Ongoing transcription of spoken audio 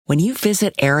When you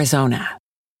visit Arizona,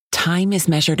 time is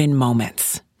measured in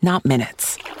moments, not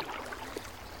minutes.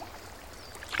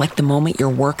 Like the moment your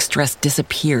work stress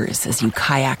disappears as you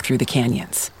kayak through the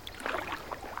canyons.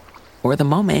 Or the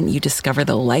moment you discover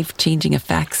the life-changing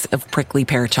effects of prickly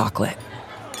pear chocolate.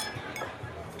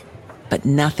 But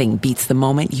nothing beats the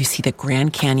moment you see the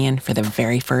Grand Canyon for the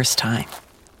very first time.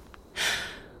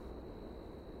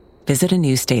 Visit a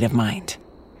new state of mind.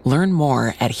 Learn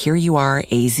more at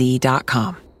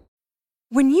hereyouareaz.com.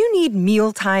 When you need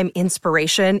mealtime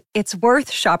inspiration, it's worth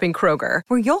shopping Kroger,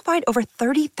 where you'll find over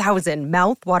 30,000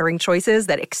 mouth-watering choices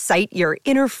that excite your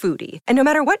inner foodie. And no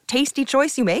matter what tasty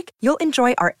choice you make, you'll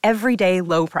enjoy our everyday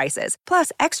low prices,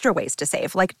 plus extra ways to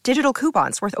save, like digital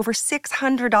coupons worth over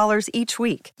 $600 each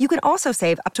week. You can also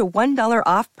save up to $1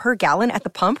 off per gallon at the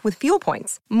pump with fuel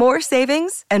points. More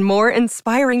savings and more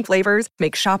inspiring flavors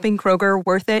make shopping Kroger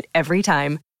worth it every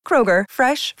time. Kroger,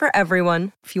 fresh for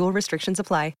everyone. Fuel restrictions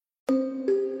apply.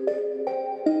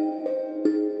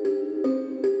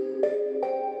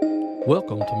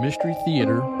 Welcome to Mystery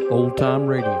Theater Old Time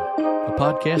Radio, a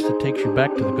podcast that takes you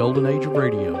back to the golden age of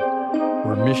radio,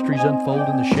 where mysteries unfold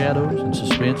in the shadows and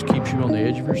suspense keeps you on the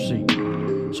edge of your seat.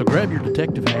 So grab your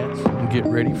detective hats and get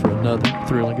ready for another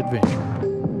thrilling adventure.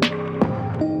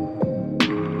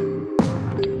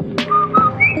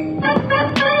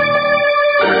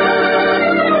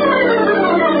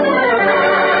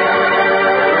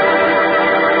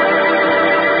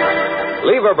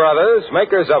 Lever Brothers,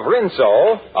 makers of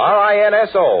Rinso,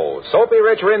 R-I-N-S-O, Soapy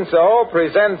Rich Rinso,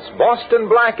 presents Boston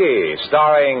Blackie,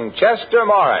 starring Chester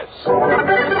Morris.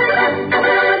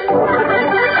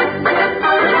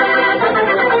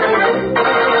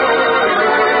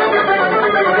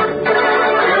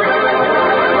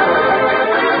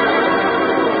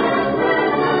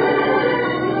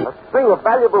 A string of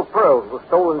valuable pearls was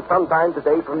stolen sometime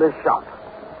today from this shop.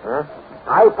 Huh?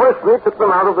 I personally took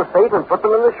them out of the safe and put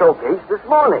them in the showcase this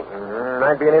morning.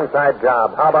 Might be an inside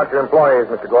job. How about your employees,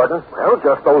 Mr. Gordon? Well,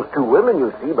 just those two women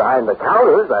you see behind the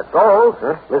counters, that's all.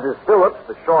 Huh? Mrs. Phillips,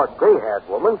 the short, gray-haired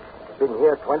woman, has been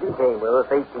here came with us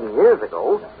 18 years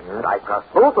ago. And I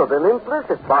trust both of them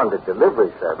implicit bonded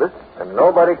delivery service. And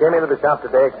nobody came into the shop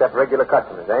today except regular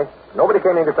customers, eh? Nobody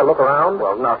came in just to look around?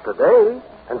 Well, not today.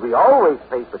 And we always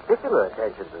pay particular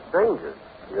attention to strangers.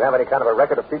 Do you have any kind of a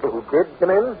record of people who did come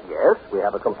in? Yes, we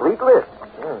have a complete list.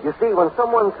 You see, when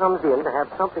someone comes in to have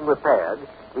something repaired,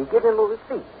 we give him a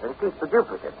receipt and keep the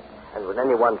duplicate. And when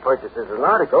anyone purchases an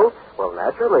article, well,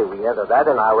 naturally, we enter that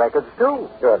in our records, too.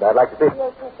 Good. I'd like to see...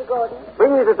 Yes, Mr. Gordon.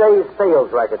 Bring me today's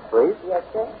sales records, please. Yes,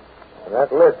 sir.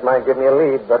 That list might give me a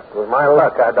lead, but with my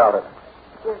luck, I doubt it.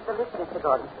 Here's the list, Mr.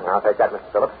 Gordon. I'll take that, Mr.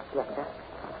 Phillips. Yes, sir.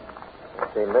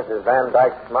 Let's see, Mrs. Van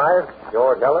Dyke Smythe,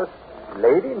 George Ellis,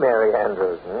 Lady Mary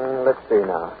Andrews. Let's see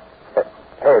now.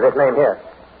 Hey, this name here.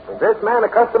 Is this man a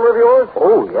customer of yours?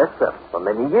 Oh, yes, sir, for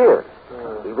many years.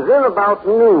 He was in about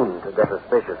noon to get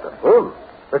suspicious of him.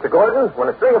 Mr. Gordon, when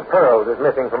a string of pearls is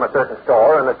missing from a certain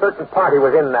store, and a certain party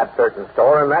was in that certain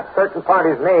store, and that certain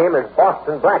party's name is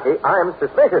Boston Blackie, I'm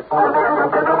suspicious.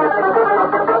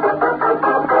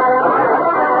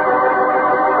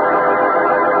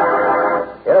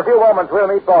 In a few moments, we'll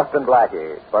meet Boston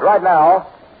Blackie. But right now,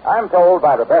 I'm told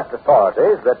by the best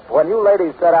authorities that when you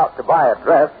ladies set out to buy a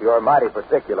dress, you're mighty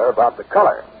particular about the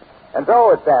color. And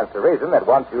so it stands to reason that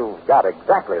once you've got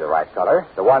exactly the right color,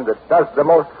 the one that does the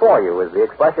most for you is the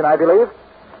expression, I believe,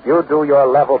 you do your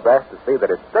level best to see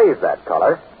that it stays that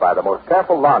color by the most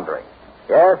careful laundering.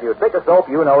 Yes, you pick a soap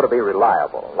you know to be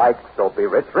reliable, like Soapy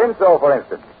Rich Rinso, for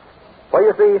instance. For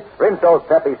you see, Rinso's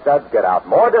peppy suds get out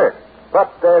more dirt,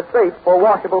 but they're safe for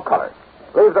washable colors.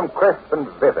 Leaves them crisp and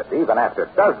vivid, even after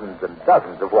dozens and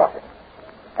dozens of washing.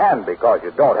 And because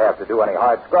you don't have to do any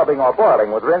hard scrubbing or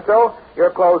boiling with Rinso, your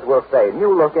clothes will stay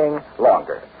new-looking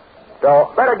longer.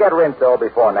 So better get Rinso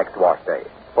before next wash day,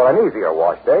 for an easier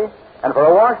wash day, and for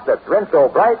a wash that's Rinso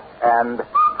bright and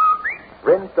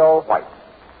Rinso white.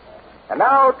 And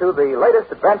now to the latest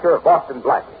adventure of Boston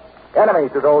Blackie. Enemy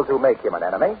to those who make him an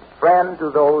enemy, friend to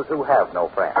those who have no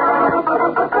friend.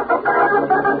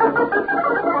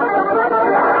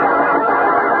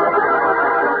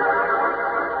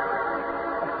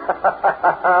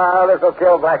 This'll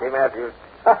kill Blackie Matthews.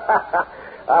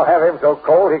 I'll have him so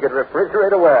cold he could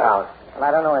refrigerate a warehouse. Well,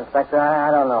 I don't know, Inspector. I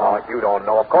don't know. Oh, you don't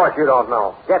know. Of course you don't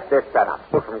know. Get this set up.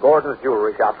 From Gordon's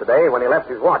jewelry shop today when he left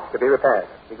his watch to be repaired.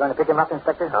 You going to pick him up,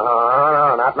 Inspector?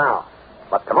 No, not now.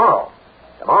 But tomorrow.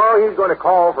 Tomorrow he's going to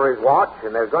call for his watch,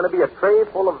 and there's going to be a tray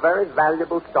full of very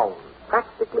valuable stones,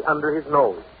 practically under his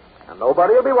nose. And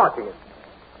nobody will be watching him.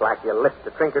 Blackie will lift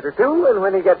a trinket or two, and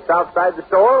when he gets outside the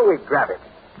store, we grab him.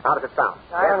 How does it sound?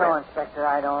 I don't know, Inspector.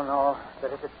 I don't know.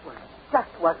 But if it just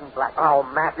wasn't Blackie. Oh,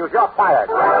 Matthews, you're fired.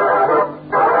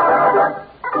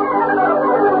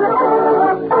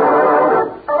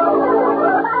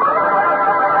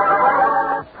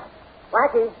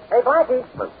 Blackie. Hey, Blackie.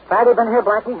 Fatty been here,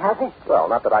 Blackie, has he? Well,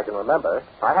 not that I can remember.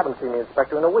 I haven't seen the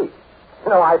inspector in a week.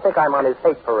 I think I'm on his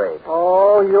hate parade.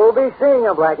 Oh, you'll be seeing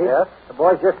him, Blackie. Yes? The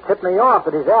boys just tipped me off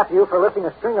that he's after you for lifting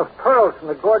a string of pearls from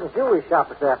the Gordon jewelry shop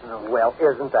this afternoon. Well,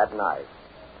 isn't that nice?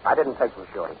 I didn't take them,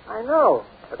 Shorty. I know,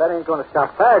 but that ain't going to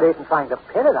stop Faraday from trying to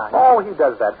pin it on you. Oh, he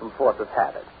does that from force of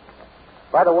habit.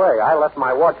 By the way, I left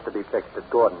my watch to be fixed at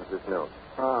Gordon's this noon.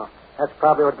 Oh, that's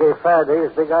probably what gave Faraday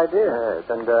his big idea. Yes,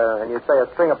 and you say a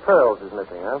string of pearls is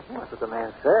missing, huh? That's what the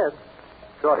man said.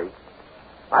 Shorty,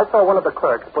 I saw one of the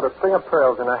clerks put a string of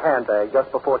pearls in her handbag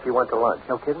just before she went to lunch.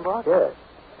 No kidding, boss? Yes.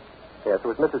 Yes, it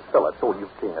was Mrs. Phillips. Oh,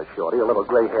 you've seen her, Shorty, a little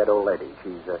gray-haired old lady.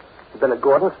 She's been at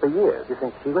Gordon's for years. You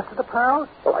think she lifted the pearls?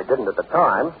 Well, I didn't at the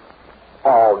time.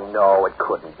 Oh, no, it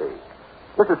couldn't be.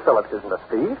 Mrs. Phillips isn't a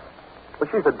thief. But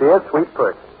she's a dear, sweet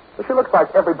person. But she looks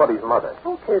like everybody's mother.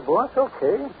 Okay, boss,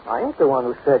 okay. I ain't the one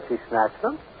who said she snatched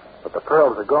them. But the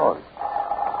pearls are gone.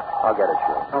 I'll get it,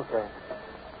 Shorty. Okay.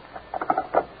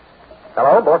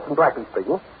 Hello, Boston Blackie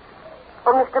speaking.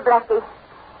 Oh, Mr. Blackie,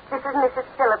 this is Mrs.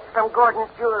 Phillips from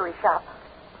Gordon's jewelry shop.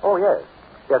 Oh, yes.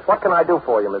 Yes, what can I do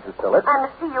for you, Mrs. Phillips? I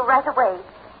must see you right away.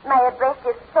 My address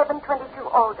is 722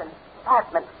 Alden,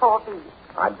 apartment 4B.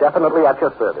 I'm definitely at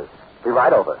your service. Be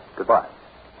right over. Goodbye.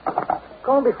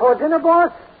 Going before dinner,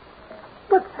 boss?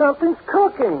 But something's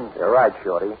cooking. You're right,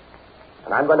 Shorty.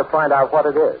 And I'm going to find out what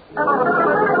it is.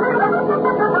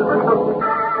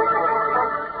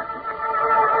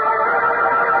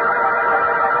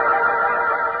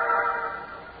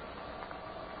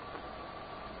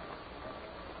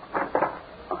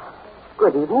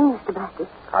 Good evening, Mr. Blackie.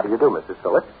 How do you do, Mrs.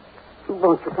 Phillips?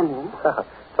 Won't you come in?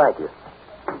 Thank you.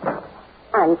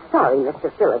 I'm sorry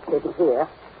Mr. Phillips isn't here.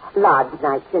 Lodge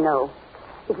night, you know.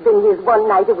 He's been here one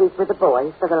night a week with the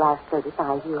boys for the last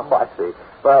 35 years. Oh, I see.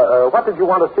 What did you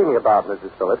want to see me about,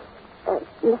 Mrs. Phillips?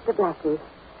 Mr. Blackie,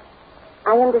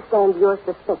 I understand you're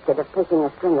suspected of taking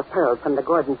a string of pearls from the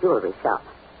Gordon jewelry shop.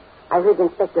 I heard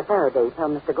Inspector Faraday tell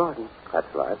Mr. Gordon.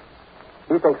 That's right.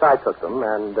 He thinks I took them,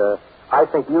 and I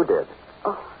think you did.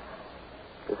 Oh.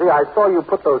 You see, I saw you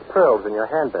put those pearls in your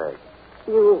handbag.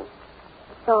 You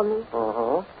saw me?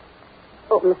 Uh-huh.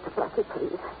 Oh, Mr. Blackie,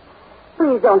 please.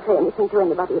 Please don't say anything to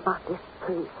anybody about this,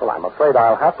 please. Well, I'm afraid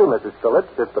I'll have to, Mrs.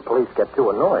 Phillips, if the police get too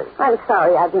annoyed. I'm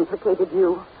sorry I've implicated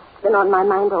you. It's been on my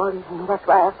mind all evening. That's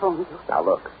why I phoned you. Now,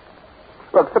 look.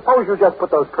 Look, suppose you just put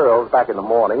those pearls back in the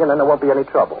morning, and then there won't be any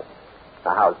trouble.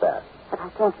 Now, how's that? But I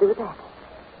can't do that.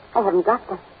 I haven't got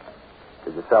them.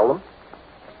 Did you sell them?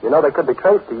 You know they could be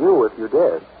traced to you if you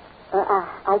did.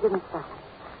 I didn't sell them.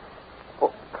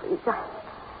 Oh, please.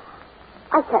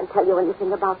 I can't tell you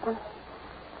anything about them.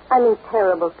 I'm in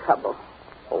terrible trouble.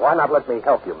 Well, why not let me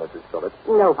help you, Mrs. Phillips?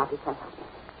 Nobody can help me.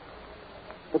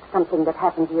 It's something that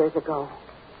happened years ago,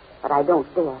 but I don't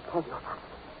dare tell you about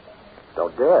it.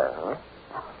 Don't dare, huh?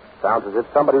 Sounds as if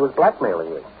somebody was blackmailing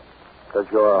you. Does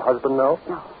your husband know?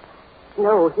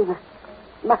 No, he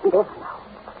mustn't ever know.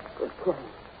 It would kill him.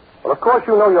 Well, of course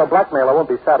you know your blackmailer won't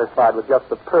be satisfied with just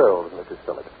the pearls, Mrs.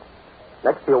 Phillips.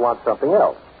 Next he'll want something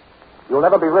else. You'll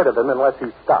never be rid of him unless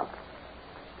he stops.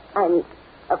 I'm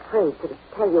afraid to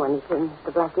tell you anything,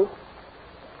 Mr. Blackie.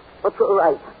 But you're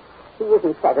right. He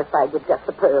isn't satisfied with just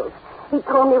the pearls. He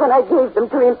told me when I gave them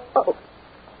to him. Oh.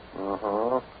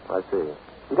 Uh-huh. I see.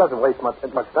 He doesn't waste much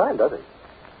time, does he?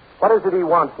 What is it he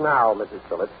wants now, Mrs.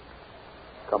 Phillips?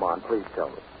 Come on, please tell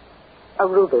me. A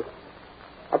ruby.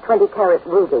 A 20-carat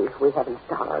ruby we have in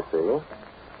stock. I see.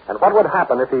 And what would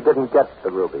happen if he didn't get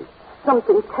the ruby?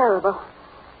 Something terrible.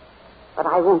 But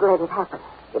I won't let it happen.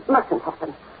 It mustn't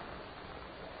happen.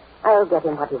 I'll get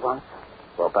him what he wants.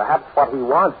 Well, perhaps what he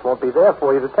wants won't be there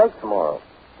for you to take tomorrow.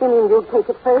 You mean you'll take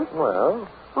it first? Well...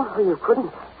 Oh, you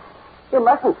couldn't. You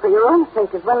mustn't for your own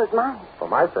sake as well as mine. For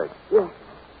my sake? Yes.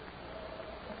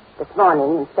 This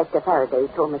morning, Inspector Faraday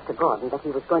told Mr. Gordon that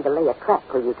he was going to lay a trap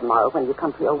for you tomorrow when you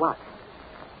come for your watch.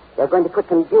 They're going to put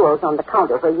some jewels on the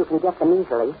counter where you can get them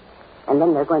easily, and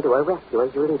then they're going to arrest you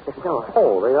as you leave the store.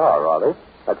 Oh, they are they?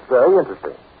 That's very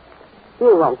interesting.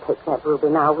 You won't take that ruby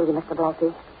now, will you, Mr.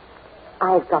 Blackie?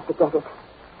 I've got to get it.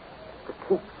 To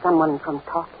keep someone from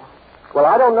talking. Well,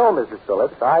 I don't know, Mrs.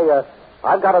 Phillips.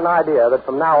 I've got an idea that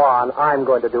from now on, I'm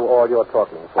going to do all your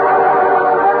talking for you.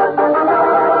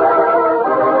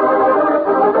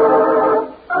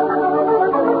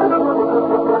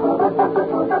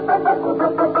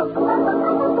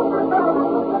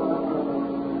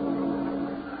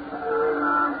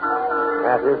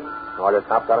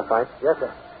 Cops out of sight? Yes, sir.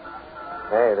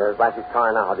 Hey, there's Blackie's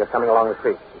car now, just coming along the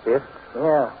street. You see it?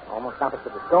 Yeah, almost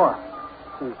opposite the store.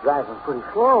 He's driving pretty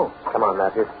slow. Come on,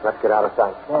 Matthews. Let's get out of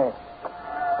sight. Okay.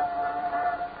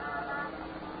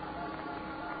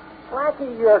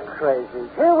 Blackie, you're crazy.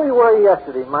 Here we were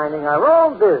yesterday minding our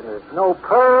own business. No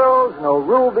pearls, no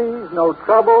rubies, no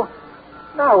trouble.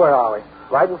 Now where are we?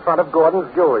 Right in front of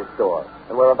Gordon's jewelry store.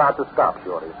 And we're about to stop,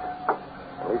 Shorty.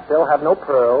 And we still have no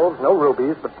pearls, no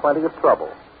rubies, but plenty of trouble.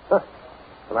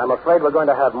 And I'm afraid we're going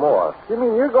to have more. You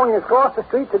mean you're going across the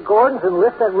street to Gordon's and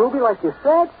lift that ruby like you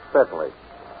said? Certainly.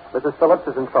 Mrs. Phillips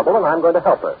is in trouble, and I'm going to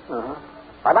help her. Uh-huh.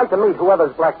 I'd like to meet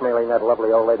whoever's blackmailing that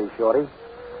lovely old lady, Shorty.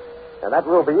 And that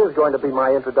ruby is going to be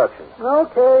my introduction.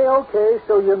 Okay.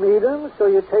 So you meet him, so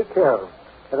you take care of him.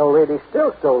 That old lady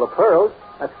still stole the pearls.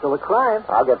 That's still a crime.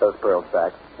 I'll get those pearls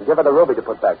back. And give her the ruby to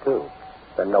put back, too.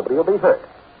 Then nobody will be hurt.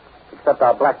 Except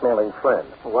our blackmailing friend.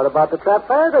 Well, what about the trap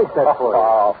Faraday set for you?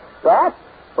 Oh, that?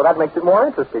 Well, that makes it more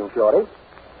interesting, Shorty.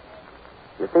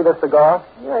 You see this cigar?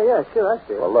 Yeah, sure, I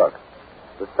see it. Well, look.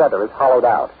 The center is hollowed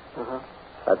out. Uh-huh.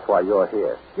 That's why you're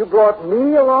here. You brought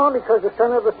me along because the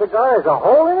center of the cigar has a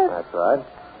hole in it? That's right.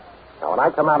 Now, when I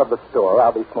come out of the store,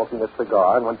 I'll be smoking a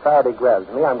cigar, and when Faraday grabs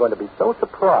me, I'm going to be so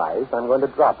surprised, I'm going to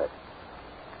drop it.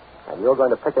 And you're going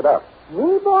to pick it up.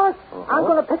 Me, boss? I'm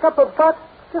going to pick up a butt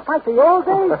just like the old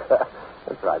days?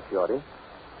 That's right, Shorty.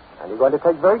 And you're going to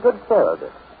take very good care of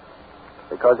it.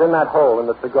 Because in that hole in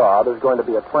the cigar, there's going to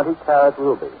be a 20-carat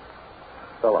ruby.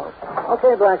 So long.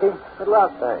 Okay, Blackie. Good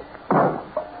luck. Thanks.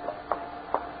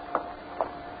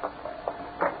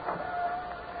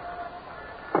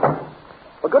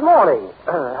 Well, good morning.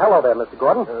 Hello there, Mr.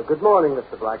 Gordon. Good morning,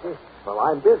 Mr. Blackie. Well,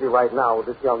 I'm busy right now with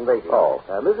this young lady. Oh.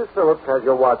 Mrs. Phillips has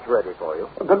your watch ready for you.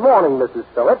 Good morning, Mrs.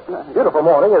 Phillips. Beautiful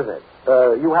morning, isn't it?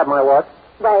 You have my watch?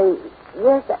 Why,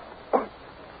 yes,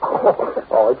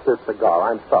 Oh, it's this cigar.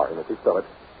 I'm sorry, Mrs. Phillips.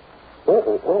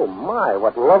 Oh, my,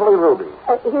 what lovely rubies.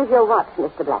 here's your watch,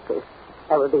 Mr. Blackie.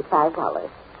 That will be $5.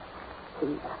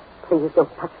 Please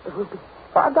don't touch the ruby.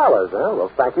 $5, huh?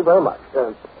 Well, thank you very much.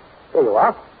 Here you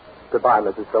are. Goodbye,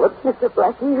 Mrs. Phillips. Mr.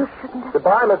 Blackie, you shouldn't have...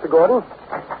 Goodbye, Mr. Gordon.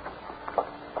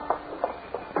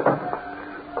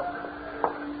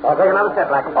 I'll take another step,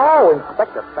 Blackie. Oh,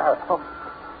 Inspector Farris. Oh.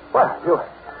 Well,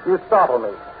 you startled me.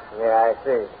 Yeah, I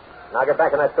see. Now get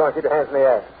back in that store and keep your hands in the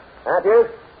air. Matthews?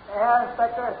 Yeah,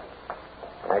 Inspector.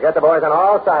 Now get the boys on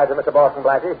all sides of Mr. Boston,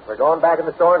 Blackie. We're going back in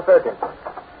the store and searching.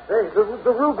 Hey, the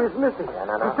ruby's missing.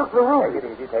 No. He took the ruby.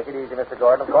 Take it easy, Mr.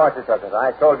 Gordon. Of course he took it.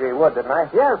 I told you he would, didn't I?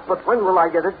 Yes, but when will I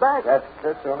get it back? That's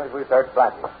as soon as we search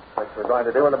Blackie. Which we're going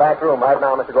to do in the back room right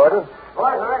now, Mr. Gordon.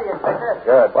 Boys are ready, Inspector.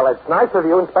 Good. Well, it's nice of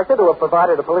you, Inspector, to have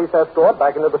provided a police escort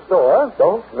back into the store.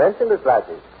 Don't mention it,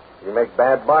 Blackie. You make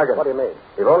bad bargains. What do you mean?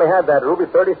 You've only had that ruby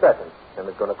 30 seconds, and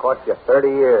it's going to cost you 30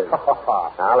 years.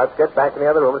 Now, let's get back in the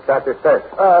other room and start this search.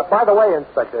 By the way,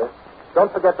 Inspector,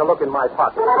 don't forget to look in my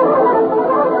pocket.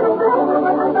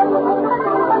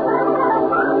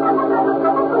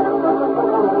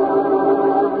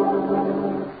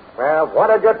 Well, what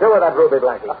did you do with that ruby,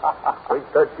 Blackie? We've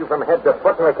searched you from head to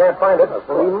foot, and we can't find it.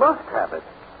 Well, he must have it.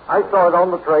 I saw it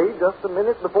on the tray just a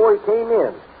minute before he came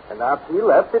in. And after he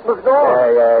left, it was gone.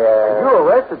 Yeah. And you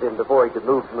arrested him before he could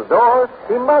move from the door.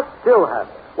 He must still have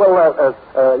it.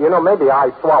 Well, maybe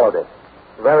I swallowed it.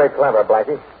 Very clever,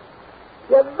 Blackie.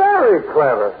 You're very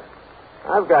clever.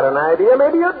 I've got an idea.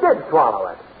 Maybe you did swallow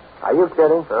it. Are you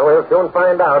kidding? Well, we'll soon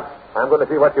find out. I'm going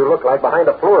to see what you look like behind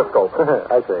a fluoroscope.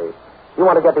 I see. You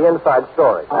want to get the inside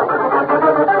story.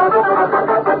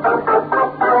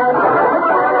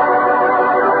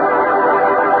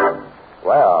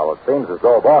 Well, it seems as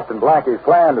though Boston Blackie's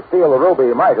plan to steal the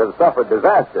ruby might have suffered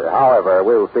disaster. However,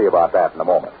 we'll see about that in a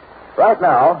moment. Right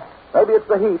now, maybe it's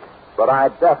the heat, but I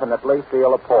definitely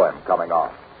feel a poem coming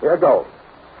on. Here goes.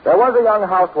 There was a young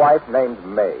housewife named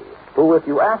May, who, if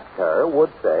you asked her, would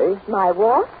say... My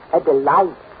what? A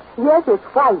delight. Yes, it's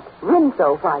white,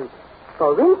 Rinso white.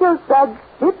 For Rinso suds,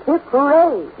 hip, hip,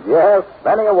 hooray. Yes,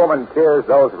 many a woman cheers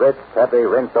those rich, heavy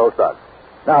Rinso suds.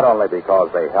 Not only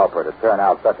because they help her to turn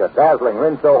out such a dazzling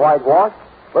Rinso whitewash,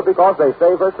 but because they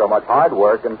save her so much hard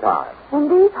work and time. And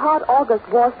these hot August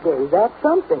wash days, that's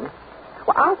something.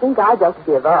 Well, I think I'd just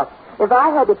give up. If I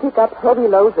had to pick up heavy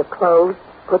loads of clothes,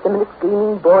 put them in a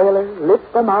steaming boiler,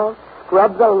 lift them out,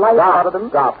 scrub the life out of them.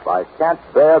 Stop. I can't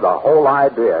bear the whole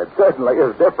idea. It certainly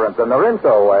is different than the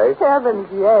Rinso way. Heavens,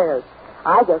 yes.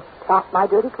 I just plop my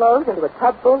dirty clothes into a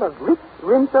tub full of rich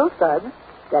Rinso suds,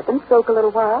 let them soak a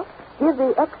little while, give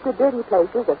the extra dirty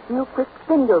places a few quick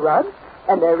finger rubs,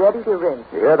 and they're ready to rinse.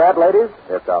 You hear that, ladies?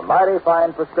 It's a mighty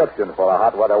fine prescription for a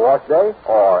hot weather wash day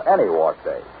or any wash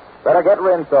day. Better get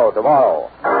Rinso tomorrow.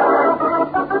 And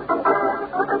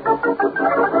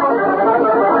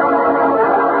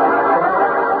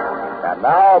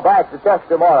now back to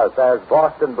Chester Morris as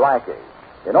Boston Blackie.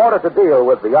 In order to deal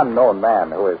with the unknown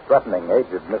man who is threatening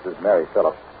aged Mrs. Mary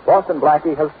Phillips, Boston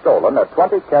Blackie has stolen a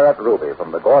 20-carat ruby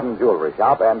from the Gordon jewelry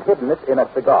shop and hidden it in a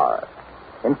cigar.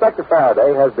 Inspector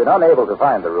Faraday has been unable to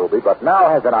find the ruby, but now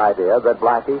has an idea that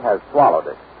Blackie has swallowed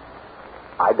it.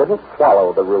 I didn't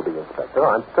swallow the ruby, Inspector.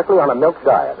 I'm strictly on a milk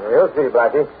diet. You'll see,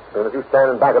 Blackie. As soon as you stand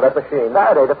in back of that machine.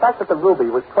 Faraday, the fact that the ruby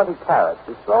was 20 carats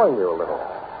is throwing you a little.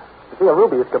 You see, a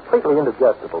ruby is completely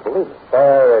indigestible, believe me.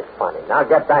 Very funny. Now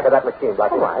get back of that machine,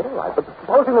 Blackie. All right. But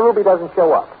supposing the ruby doesn't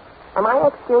show up. Am I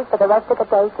excused for the rest of the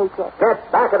day, teacher?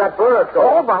 Get back of that bird, go.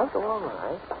 All right.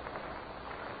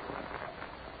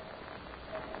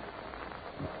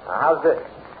 Now, how's this?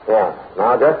 Yeah.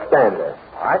 Now just stand there.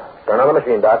 All right. Turn on the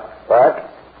machine, Doc. Back.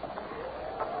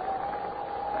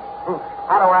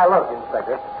 How do I look,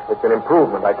 Inspector? It's an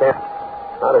improvement. I can't.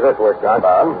 How does this work, Doc?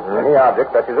 Any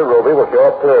object touches a ruby will show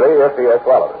up clearly if he has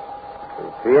swallowed it.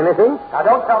 You see anything? Now,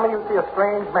 don't tell me you see a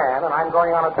strange man and I'm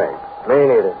going on a date. Me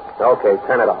neither. Okay,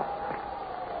 turn it off.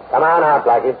 Come on out,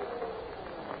 Blackie.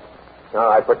 All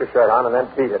right, put your shirt on and then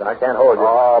beat it. I can't hold you.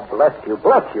 Oh, bless you,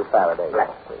 Faraday. Bless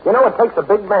me. You know, it takes a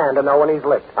big man to know when he's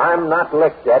licked. I'm not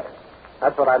licked yet.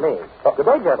 That's what I mean. Good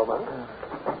day, gentlemen.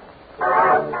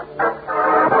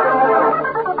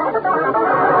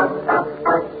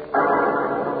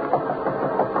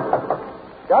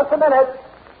 Just a minute.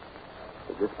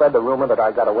 Did you spread the rumor that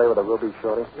I got away with a ruby,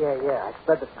 Shorty? Yeah. I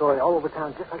spread the story all over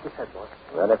town just like you said, boss.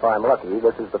 Then if I'm lucky,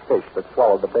 this is the fish that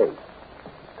swallowed the bait.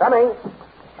 Coming.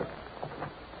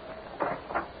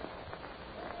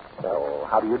 So,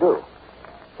 how do you do?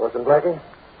 Wilson Blackie?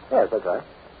 Yes, that's right.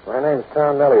 My name's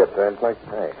Tom Elliott. I'd like to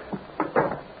thanks.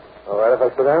 All right, if I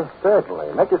sit down?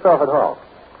 Certainly. Make yourself at home.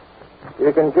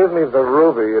 You can give me the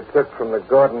ruby you took from the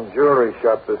Gordon jewelry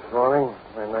shop this morning.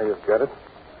 I know you've got it.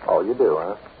 Oh, you do,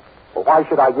 huh? Well, why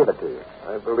should I give it to you?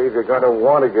 I believe you're going to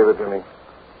want to give it to me.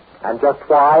 And just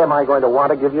why am I going to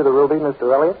want to give you the ruby,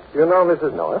 Mr. Elliott? You know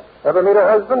Mrs. Norris? Ever meet her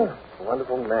husband? A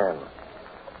wonderful man.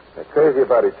 They're crazy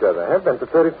about each other. Have been for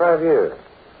 35 years.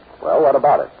 Well, what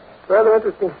about it? Rather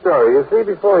interesting story. You see,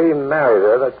 before he married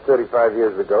her, that's 35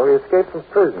 years ago, he escaped from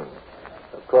prison.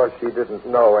 Of course, she didn't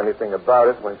know anything about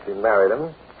it when she married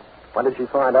him. When did she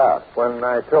find out? When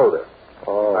I told her.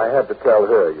 Oh. I had to tell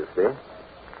her, you see.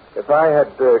 If I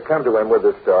had come to him with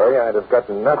this story, I'd have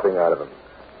gotten nothing out of him.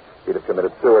 He'd have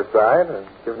committed suicide and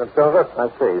given himself up. I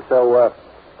see. So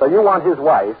you want his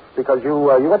wife because you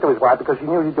went to his wife because you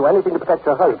knew you'd do anything to protect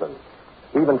your husband.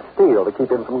 Even steal to keep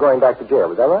him from going back to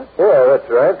jail. Is that right? Yeah, that's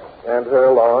right. And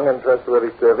her long and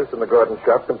trustworthy service in the Gordon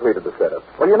shop completed the setup.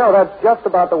 Well, you know, that's just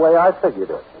about the way I figured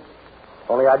it.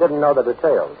 Only I didn't know the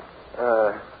details.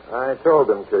 I told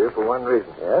them to you for one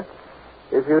reason. Yes?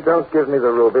 If you don't give me the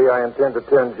ruby, I intend to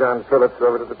turn John Phillips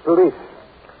over to the police.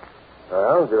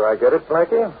 Well, do I get it,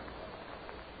 Blackie?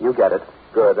 You get it.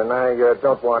 Good, and I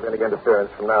don't want any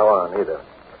interference from now on, either.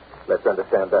 Let's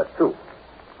understand that, too.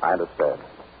 I understand.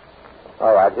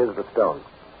 All right, here's the stone.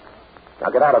 Now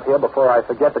get out of here before I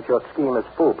forget that your scheme is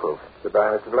foolproof.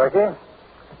 Goodbye, Mr. Blackie.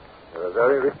 You're a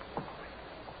very...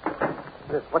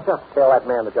 What's up? Tell that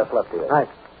man that just left here. Right.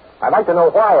 I'd like to know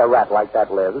why a rat like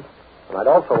that lives, and I'd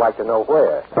also like to know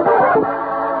where.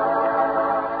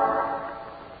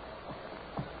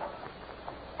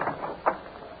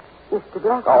 Mr.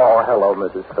 Blackie? Oh, hello,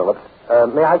 Mrs. Phillips.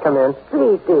 May I come in?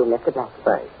 Please do, Mr. Blackie.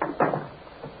 Thanks.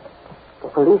 The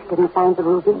police didn't find the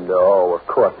ruby? No, of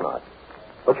course not.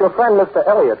 But your friend, Mr.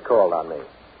 Elliott, called on me.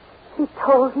 He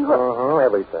told you?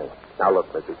 Everything. Now,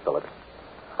 look, Mrs. Phillips.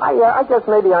 I guess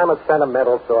maybe I'm a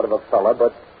sentimental sort of a fella,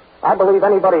 but I believe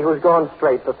anybody who's gone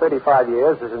straight for 35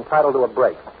 years is entitled to a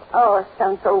break. Oh, it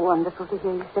sounds so wonderful to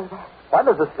hear you say that. Why,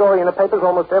 there's a story in the papers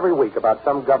almost every week about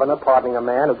some governor pardoning a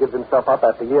man who gives himself up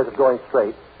after years of going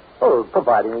straight. Oh,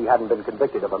 providing he hadn't been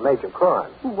convicted of a major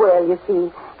crime. Well, you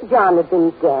see, John had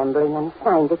been gambling and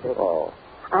signed it. Oh.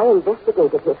 I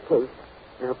investigated his case.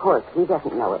 Of course, he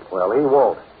doesn't know it. Well, he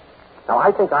won't. Now,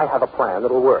 I think I have a plan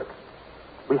that'll work.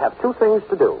 We have two things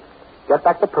to do. Get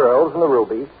back the pearls and the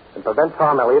ruby and prevent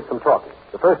Tom Elliott from talking.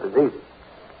 The first is easy.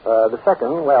 The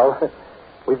second, well,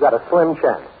 we've got a slim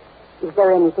chance. Is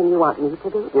there anything you want me to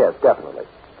do? Yes, definitely.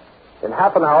 In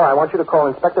half an hour, I want you to call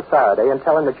Inspector Faraday and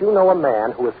tell him that you know a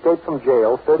man who escaped from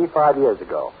jail 35 years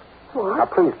ago. What? Now,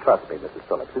 please trust me, Mrs.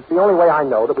 Phillips. It's the only way I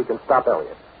know that we can stop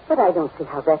Elliott. But I don't see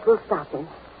how that will stop him.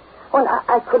 Well,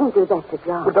 I couldn't do that to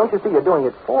John. But don't you see you're doing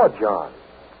it for John?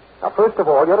 Now, first of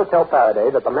all, you're to tell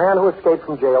Faraday that the man who escaped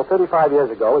from jail 35 years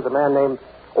ago is a man named,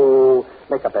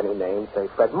 make up any name, say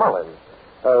Fred Mullins.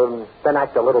 Then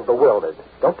act a little bewildered.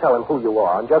 Don't tell him who you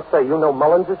are, and just say you know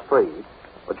Mullins is free,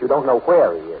 but you don't know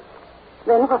where he is.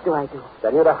 Then what do I do?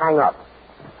 Then you're to hang up.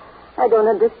 I don't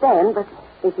understand, but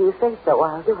if you say so,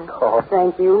 I'll do it. Oh.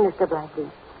 Thank you, Mr. Blackie.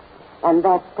 And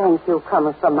that thank you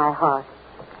comes from my heart.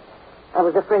 I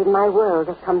was afraid my world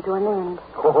had come to an end.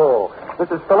 Oh,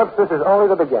 Mrs. Phillips, this is only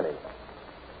the beginning.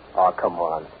 Oh, come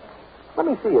on. Let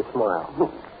me see you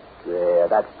smile. Yeah,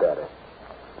 that's better.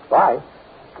 Bye.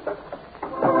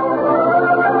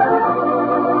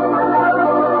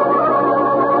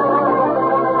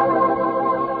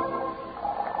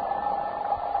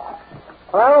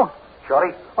 Hello?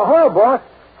 Shorty? Oh, hello, boss.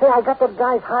 Hey, I got that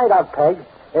guy's hideout peg.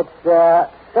 It's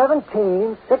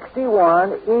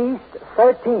 1761 East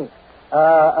 13th.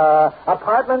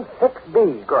 Apartment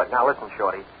 6B. Good. Now listen,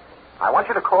 Shorty. I want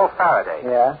you to call Faraday.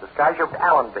 Yeah? Disguise your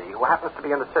Allenby, who happens to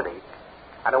be in the city,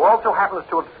 and who also happens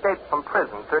to have escaped from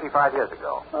prison 35 years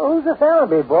ago. Oh, who's this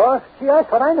Allenby, boss? Gee, I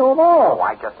thought I knew them all. Oh,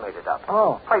 I just made it up.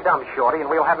 Oh. Play dumb, Shorty, and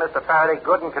we'll have Mr. Faraday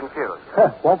good and confused.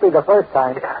 Won't be the first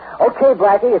time. Yeah. Okay,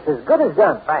 Blackie, it's as good as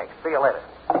done. Thanks. See you later.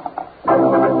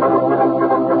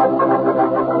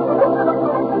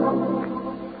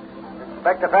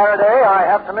 Inspector Faraday, I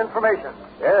have some information.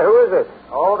 Yeah, who is it?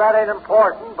 Oh, that ain't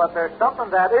important, but there's something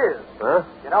that is. Huh?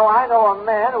 You know, I know a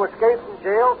man who escaped from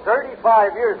jail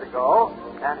 35 years ago,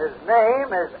 and his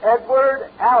name is Edward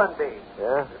Allenby.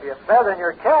 Yeah? It'd be a feather in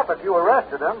your cap if you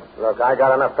arrested him. Look, I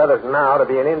got enough feathers now to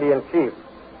be an Indian chief.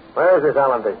 Where is this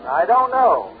Allenby? I don't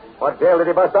know. What jail did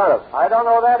he bust out of? I don't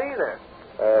know that either.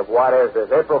 What is this?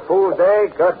 April Fool's Day?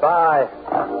 Goodbye.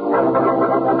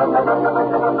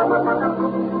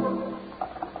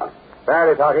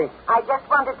 Faraday talking. I just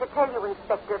wanted to tell you,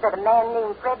 Inspector, that a man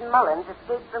named Fred Mullins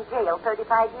escaped from jail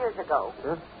 35 years ago.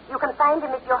 Huh? You can find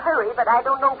him if you hurry, but I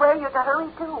don't know where you're to hurry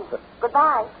to.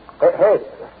 Goodbye. Hey,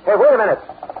 wait a minute.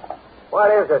 What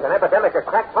is this, an epidemic of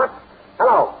crackpots?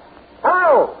 Hello?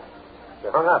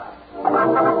 You hung up.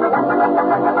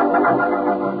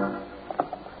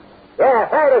 Yeah,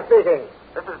 Faraday speaking.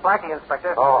 This is Blackie,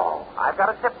 Inspector. Oh. I've got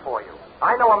a tip for you.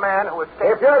 I know a man who escaped...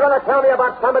 If you're going to tell me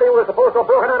about somebody who was supposed to have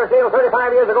broken out of jail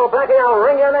 35 years ago, Blackie, I'll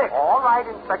wring your neck. All right,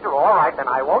 Inspector, all right. Then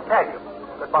I won't tell you.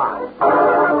 Goodbye.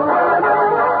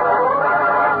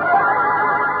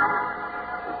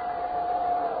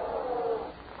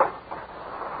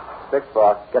 6,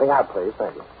 boss. Getting out, please.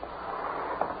 Thank you.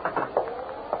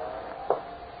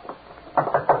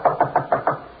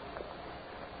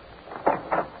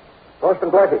 Boston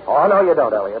Blackie. Oh, no, you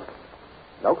don't, Elliot.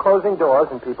 No closing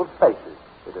doors in people's faces.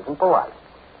 It isn't polite.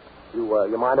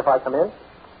 You mind if I come in?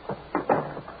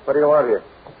 What do you want here?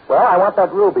 Well, I want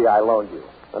that ruby I loaned you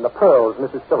and the pearls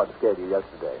Mrs. Phillips gave you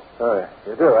yesterday. Oh,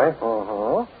 you do, eh?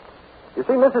 Uh-huh. You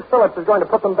see, Mrs. Phillips is going to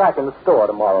put them back in the store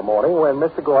tomorrow morning when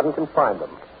Mr. Gordon can find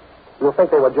them. You'll think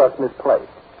they were just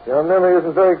misplaced. Your memory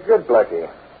isn't very good, Blackie.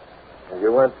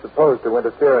 You weren't supposed to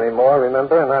interfere anymore,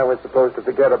 remember? And I was supposed to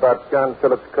forget about John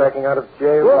Phillips cracking out of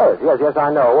jail. Yes,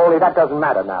 I know. Only that doesn't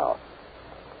matter now.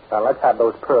 Now, let's have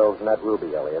those pearls and that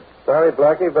ruby, Elliot. Sorry,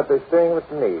 Blackie, but they're staying with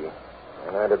me.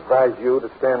 And I'd advise you to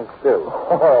stand still.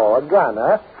 Oh, a gun,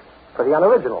 huh? Pretty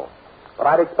unoriginal. But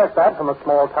I'd expect that from a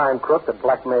small-time crook that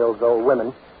blackmails old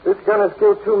women. This gun has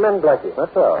killed 2 men, Blackie.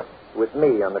 That's all. With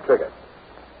me on the trigger.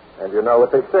 And you know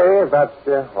what they say about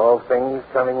all things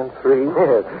coming in threes?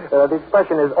 Yes. The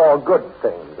expression is all good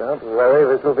things. Don't worry,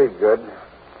 this will be good.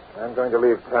 I'm going to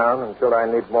leave town until I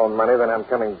need more money, then I'm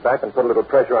coming back and put a little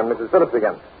pressure on Mrs. Phillips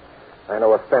again. I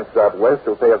know a fence out west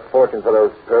who'll pay a fortune for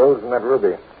those pearls and that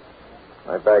ruby.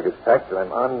 My bag is packed and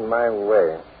I'm on my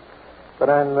way. But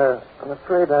I'm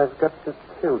afraid I've got to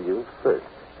kill you first.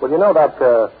 Well, you know that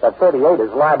 38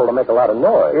 is liable to make a lot of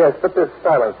noise. Yes, but this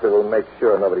silencer will make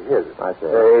sure nobody hears it. I see.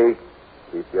 Hey,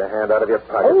 keep your hand out of your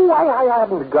pocket. Oh, I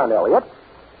haven't a gun, Elliot.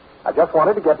 I just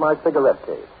wanted to get my cigarette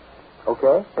case.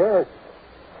 Okay? Yes.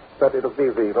 But it'll be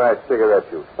the last cigarette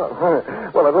you smoke.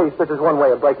 Well, at least this is one way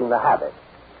of breaking the habit.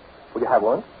 Will you have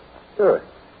one? Sure.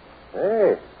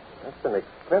 Hey, that's an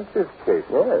expensive case.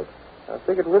 Yes. I'll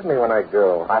take it with me when I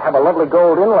go. I have a lovely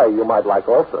gold inlay you might like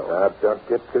also. Now, don't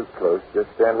get too close. Just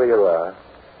stand where you are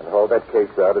and hold that case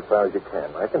out as far as you can.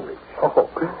 I can reach. Oh,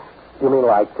 you mean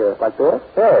like this?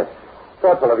 Yes.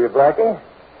 Thoughtful of you, Blackie.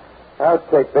 I'll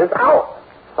take this. Ow!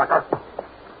 Sucker.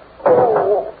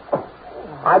 Oh.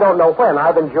 I don't know when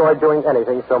I've enjoyed doing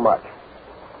anything so much.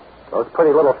 Those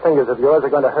pretty little fingers of yours are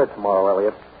going to hurt tomorrow,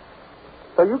 Elliot.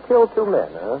 So you killed 2 men,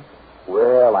 huh?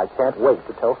 Well, I can't wait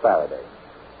to tell Faraday.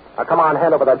 Now, come on,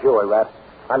 hand over that jewelry, Rat.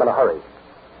 I'm in a hurry.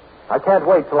 I can't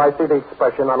wait till I see the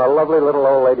expression on a lovely little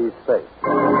old lady's face.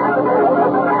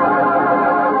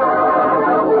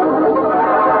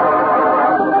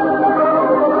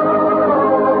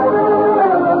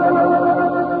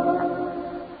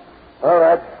 All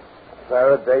right.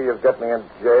 Faraday, you've got me in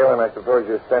jail, and I suppose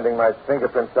you're sending my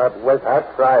fingerprints out west.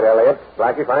 That's right, Elliot.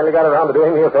 Blackie finally got around to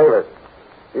doing me a favor.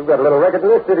 You've got a little record in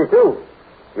this city, too.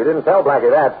 You didn't tell Blackie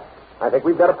that. I think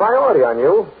we've got a priority on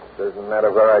you. Doesn't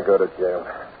matter where I go to jail.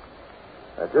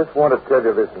 I just want to tell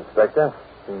you this, Inspector.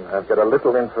 I've got a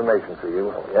little information for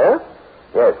you. Oh, yeah?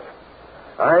 Yes.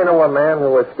 I know a man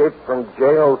who escaped from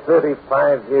jail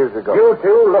 35 years ago. You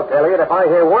too? Look, Elliot, if I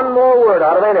hear one more word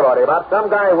out of anybody about some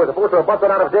guy who was supposed to have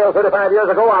busted out of jail 35 years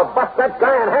ago, I'll bust that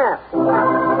guy in half.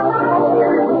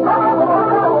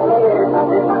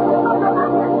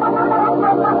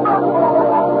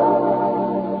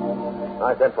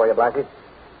 I sent for you, Blackie.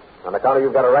 On account of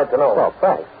you've got a right to know. Oh,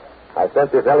 thanks. I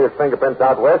sent this Elliot's fingerprints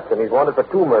out west, and he's wanted for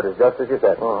 2 murders, just as you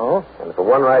said. Uh-huh. And for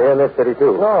one right here in this city,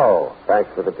 too. Oh. Thanks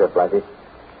for the tip, Blackie.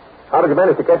 How did you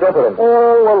manage to catch up with him?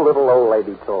 Oh, a little old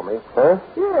lady told me. Huh?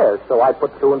 Yes, so I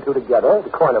put 2 and 2 together to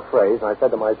coin a phrase, and I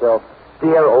said to myself,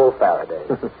 dear old Faraday.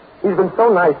 He's been so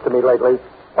nice to me lately.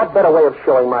 What better way of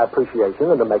showing my appreciation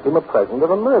than to make him a present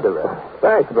of a murderer?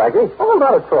 Thanks, Blackie. Oh,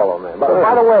 not at all, old man. But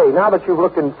by the way, now that you've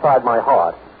looked inside my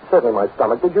heart, certainly my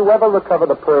stomach, did you ever recover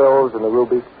the pearls and the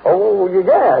rubies? Oh,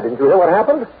 yeah. Didn't you hear what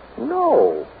happened?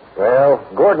 No. Well,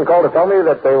 Gordon called to tell me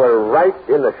that they were right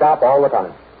in the shop all the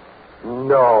time.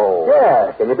 No.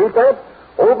 Yeah. Can you beat that?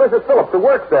 Old Mrs. Phillips, who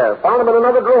works there, found them in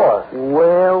another drawer.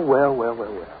 Well.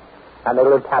 And they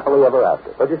lived happily ever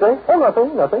after. What'd you say? Oh,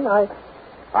 nothing.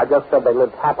 I just said they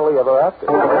lived happily ever after.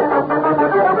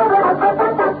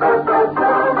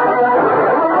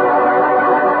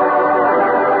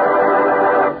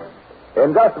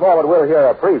 In just a moment, we'll hear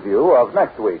a preview of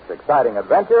next week's exciting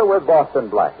adventure with Boston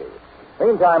Blackie.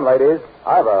 Meantime, ladies,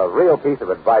 I've a real piece of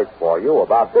advice for you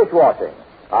about dishwashing.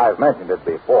 I've mentioned it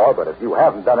before, but if you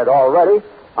haven't done it already,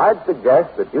 I'd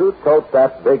suggest that you tote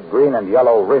that big green and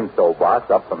yellow Rinso box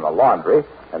up from the laundry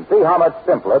and see how much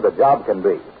simpler the job can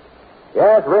be.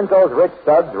 Yes, Rinso's rich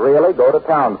suds really go to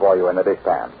town for you in the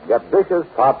dishpan. Get dishes,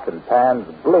 pots, and pans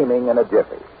gleaming in a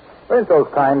jiffy. Rinso's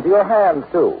kind to your hands,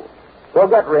 too. So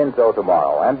get Rinso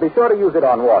tomorrow, and be sure to use it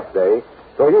on wash day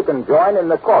so you can join in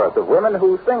the chorus of women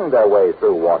who sing their way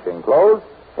through washing clothes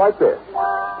like this.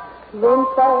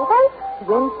 Rinso, white,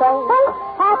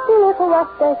 happy little wash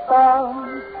day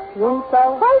song.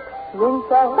 Rinso, white,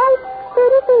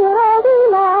 pretty feel all day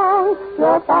long.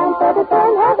 Your fine feather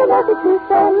pen has a message to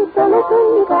send, so listen,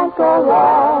 you can't go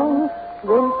wrong.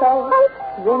 Rinso,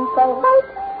 white,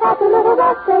 happy little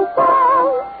wash day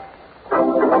song.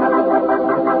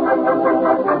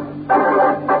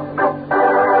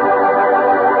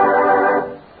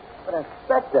 But,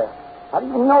 Inspector, how do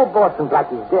you know Boston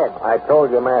Blackie's dead? I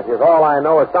told you, Matthews. All I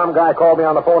know is some guy called me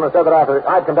on the phone and said that after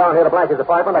I'd come down here to Blackie's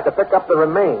apartment, I could pick up the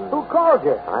remains. Who called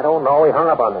you? I don't know. He hung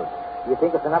up on me. You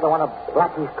think it's another one of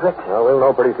Blackie's tricks? Well, we'll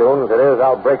know pretty soon. If it is,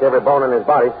 I'll break every bone in his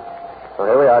body. So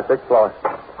here we are, 6th floor.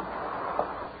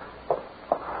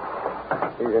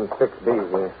 He's in 6B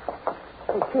here.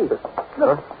 Hey, Chief,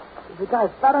 look. The guy's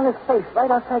flat on his face right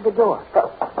outside the door.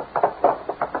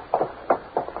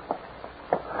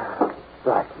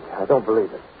 Blackie, I don't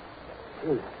believe it.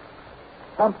 Gee,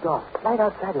 bumped off right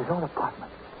outside his own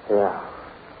apartment. Yeah.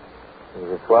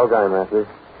 He's a swell guy, Matthews.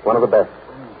 One of the best.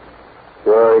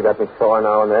 Sure, he got me sore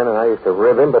now and then, and I used to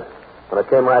rib him, but when it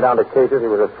came right down to cases, he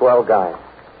was a swell guy.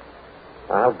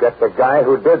 I'll get the guy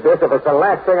who did this if it's the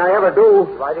last thing I ever do.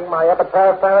 Writing my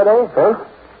epitaph, Faraday? Huh?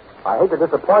 I hate to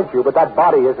disappoint you, but that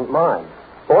body isn't mine.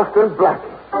 Boston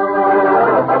Blackie.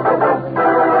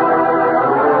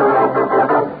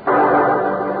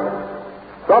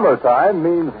 Summertime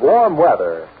means warm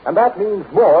weather, and that means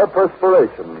more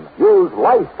perspiration. Use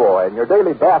Lifebuoy in your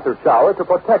daily bath or shower to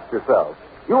protect yourself.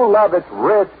 You'll love its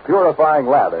rich, purifying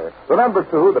lather. Remember,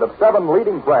 too, that of 7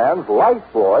 leading brands,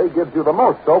 Lifebuoy gives you the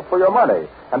most soap for your money.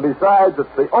 And besides,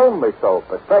 it's the only soap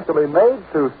especially made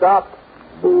to stop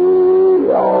Be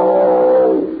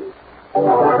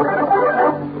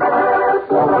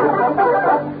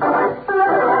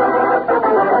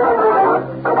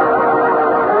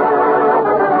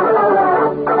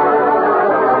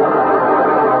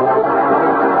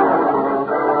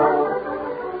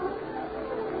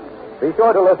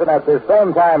sure to listen at this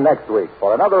same time next week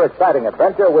for another exciting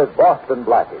adventure with Boston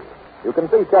Blackie. You can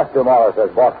see Chester Morris as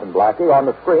Boston Blackie on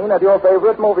the screen at your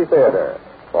favorite movie theater.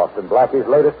 Boston Blackie's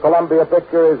latest Columbia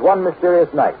picture is One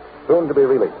Mysterious Night, soon to be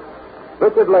released.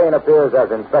 Richard Lane appears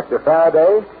as Inspector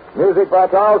Faraday, music by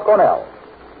Charles Cornell.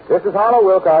 This is Harlow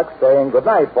Wilcox saying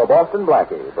goodnight for Boston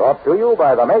Blackie, brought to you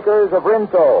by the makers of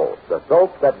Rinso, the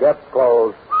soap that gets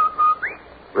clothes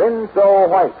Rinso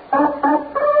White.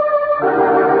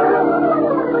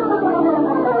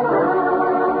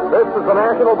 This is the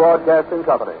National Broadcasting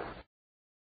Company.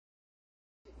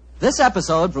 This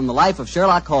episode from the life of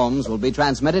Sherlock Holmes will be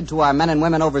transmitted to our men and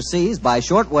women overseas by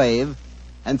shortwave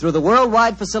and through the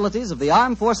worldwide facilities of the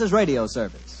Armed Forces Radio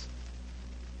Service.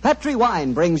 Petri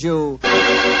Wine brings you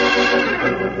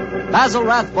Basil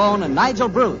Rathbone and Nigel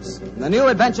Bruce in the new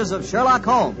adventures of Sherlock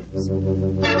Holmes.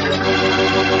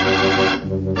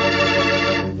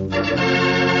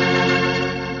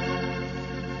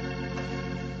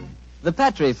 The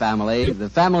Petri family, the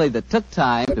family that took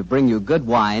time to bring you good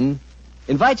wine,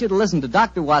 invite you to listen to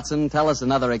Dr. Watson tell us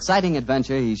another exciting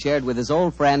adventure he shared with his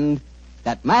old friend,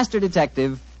 that master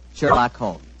detective, Sherlock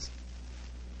Holmes.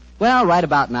 Well, right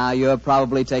about now, you're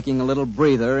probably taking a little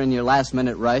breather in your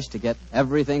last-minute rush to get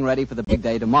everything ready for the big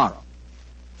day tomorrow.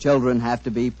 Children have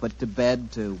to be put to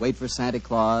bed to wait for Santa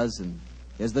Claus, and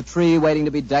there's the tree waiting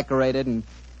to be decorated, and,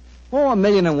 a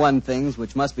million and one things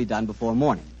which must be done before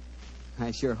morning.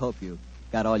 I sure hope you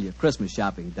got all your Christmas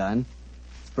shopping done.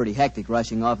 It's pretty hectic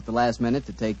rushing off at the last minute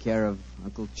to take care of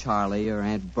Uncle Charlie or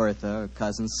Aunt Bertha or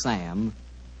Cousin Sam.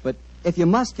 But if you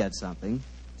must get something,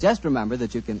 just remember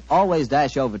that you can always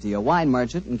dash over to your wine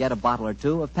merchant and get a bottle or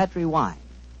two of Petri wine.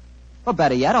 Or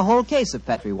better yet, a whole case of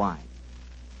Petri wine.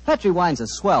 Petri wine's a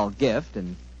swell gift,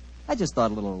 and I just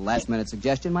thought a little last-minute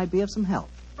suggestion might be of some help.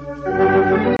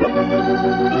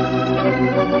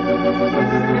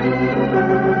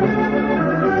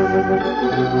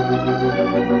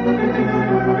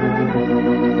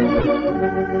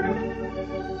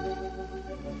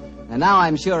 And now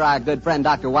I'm sure our good friend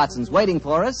Dr. Watson's waiting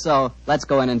for us, so let's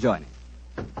go in and join him.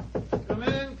 Come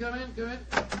in.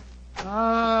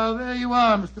 Ah, there you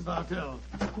are, Mr. Bartell.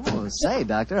 Oh, say,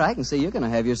 Doctor, I can see you're going to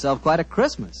have yourself quite a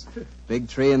Christmas. Big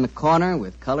tree in the corner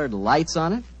with colored lights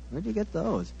on it. Where'd you get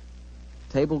those?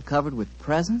 Table covered with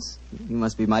presents? You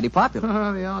must be mighty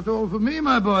popular. They aren't all for me,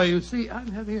 my boy. You see,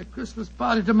 I'm having a Christmas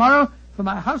party tomorrow for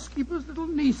my housekeeper's little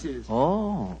nieces.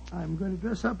 Oh. I'm going to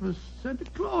dress up as Santa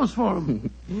Claus for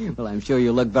them. Well, I'm sure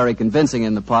you look very convincing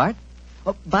in the part.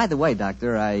 Oh, by the way,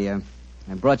 Doctor, I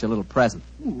brought you a little present.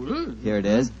 Ooh, here it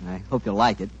is. I hope you'll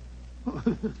like it. Good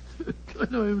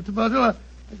of you, Mr. Bartell.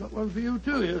 I got one for you,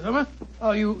 too, here, Summer.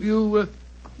 Oh, you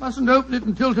mustn't open it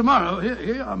until tomorrow.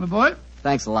 Here you are, my boy.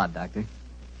 Thanks a lot, Doctor.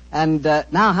 And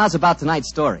now, how's about tonight's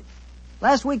story?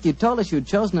 Last week you told us you'd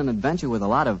chosen an adventure with a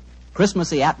lot of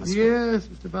Christmassy atmosphere. Yes,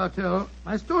 Mr. Bartell.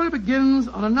 My story begins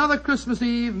on another Christmas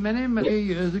Eve many, many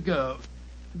years ago.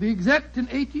 To be exact, in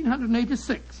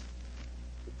 1886.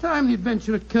 The time the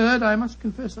adventure occurred, I must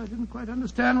confess I didn't quite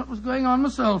understand what was going on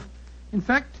myself. In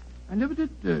fact, I never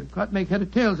did quite make head or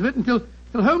tails of it until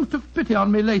Holmes took pity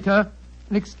on me later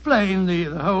and explained the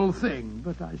whole thing.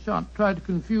 But I shan't try to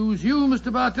confuse you,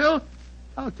 Mr. Bartell.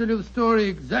 I'll tell you the story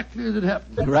exactly as it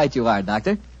happened. Right you are,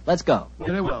 Doctor. Let's go.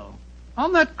 Very well.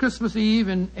 On that Christmas Eve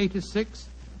in 86,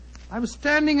 I was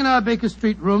standing in our Baker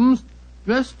Street rooms,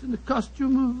 dressed in the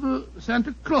costume of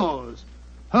Santa Claus.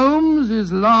 Holmes,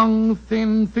 his long,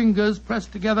 thin fingers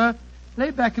pressed together,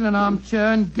 lay back in an armchair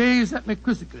and gazed at me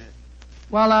quizzically,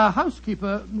 while our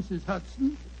housekeeper, Mrs.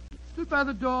 Hudson, stood by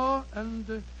the door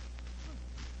and...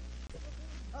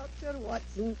 Dr.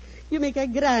 Watson, you make a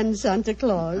grand Santa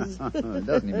Claus.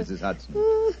 Doesn't he, Mrs.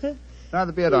 Hudson? Try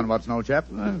the beard on, Watson, old chap.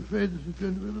 I'm afraid this is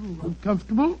going to be a little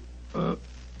uncomfortable.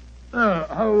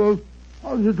 How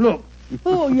does it look?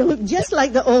 Oh, you look just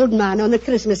like the old man on the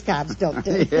Christmas cards,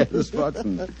 Doctor. Yes,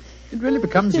 Watson. It really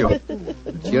becomes you.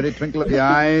 The cheery twinkle of the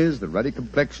eyes, the ruddy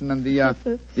complexion, and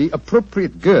the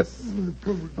appropriate girth.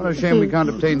 What a shame we can't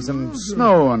obtain some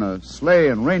snow on a sleigh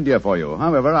and reindeer for you.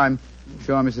 However, I'm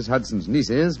sure Mrs. Hudson's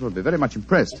nieces will be very much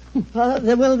impressed. Oh,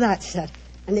 they will that, sir.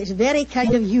 And it's very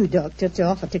kind of you, Doctor, to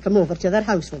offer to come over to their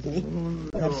house with me.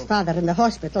 There's father in the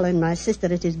hospital and my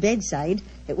sister at his bedside.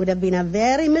 It would have been a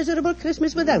very miserable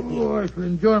Christmas without me. Oh, I shall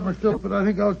enjoy myself, but I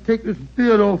think I'll take this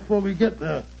beard off before we get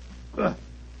there.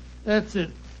 That's it.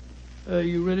 Are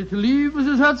you ready to leave,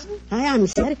 Mrs. Hudson? I am,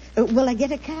 sir. Will I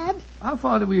get a cab? How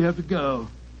far do we have to go?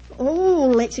 Oh,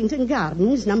 Lexington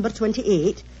Gardens, number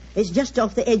 28. It's just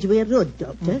off the Edgware Road,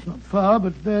 Doctor. It's not far,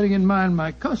 but bearing in mind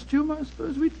my costume, I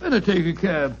suppose we'd better take a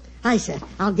cab. Aye, sir.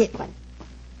 I'll get one.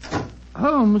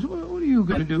 Holmes, what are you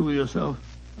going to do with yourself?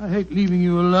 I hate leaving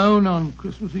you alone on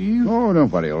Christmas Eve. Oh,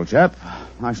 don't worry, old chap.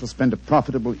 I shall spend a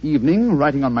profitable evening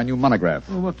writing on my new monograph.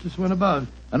 Well, what's this one about?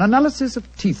 An analysis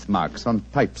of teeth marks on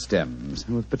pipe stems,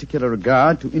 with particular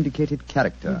regard to indicated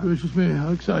character. Oh, gracious me,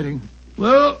 how exciting.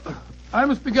 Well, I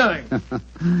must be going.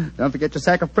 Don't forget your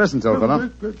sack of presents, old fellow.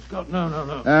 Great Scott,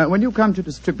 no. When you come to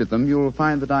distribute them, you'll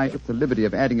find that I took the liberty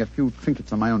of adding a few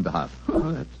trinkets on my own behalf.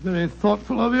 Oh, that's very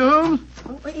thoughtful of you, Holmes.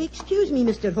 Oh, excuse me,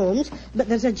 Mr. Holmes, but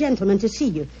there's a gentleman to see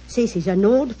you. Says he's an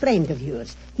old friend of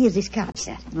yours. Here's his card,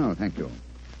 sir. Oh, thank you.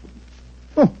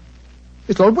 Oh,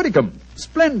 It's Lord Whitcomb.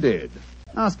 Splendid.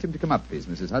 Ask him to come up, please,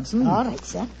 Mrs. Hudson. All right,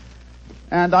 sir.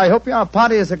 And I hope your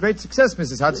party is a great success,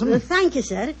 Mrs. Hudson. Thank you,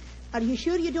 sir. Are you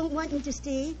sure you don't want me to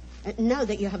stay? Now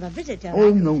that you have a visitor. Oh,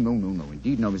 no.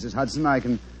 Indeed, no, Mrs. Hudson. I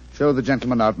can show the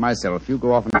gentleman out myself. You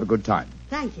go off and have a good time.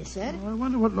 Thank you, sir. I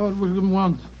wonder what Lord William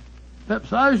wants.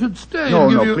 Perhaps I should stay No,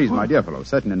 and give you... please, my dear fellow.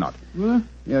 Certainly not. Well?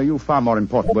 You've far more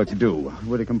important work to do.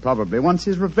 Whitcomb probably wants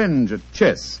his revenge at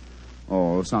chess.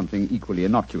 Or something equally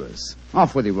innocuous.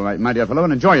 Off with you, my dear fellow,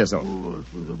 and enjoy yourself. Oh, I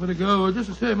suppose I'd better go. Just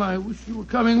the same, I wish you were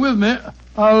coming with me.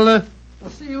 I'll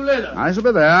see you later. I shall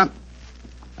be there.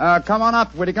 Come on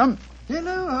up, Whitcomb.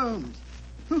 Hello, Holmes.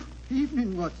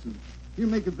 Evening, Watson. You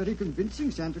make a very convincing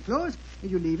Santa Claus. Are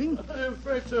you leaving? I'm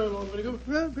afraid so, Lord Whitcomb.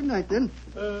 Well, good night, then.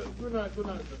 Good night,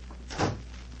 sir.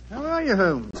 How are you,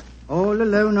 Holmes? All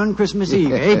alone on Christmas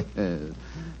Eve, eh?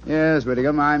 Yes,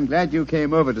 Whitcomb, I'm glad you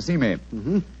came over to see me.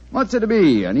 Mm-hmm. What's it to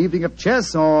be, an evening of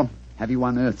chess, or have you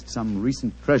unearthed some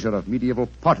recent treasure of medieval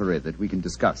pottery that we can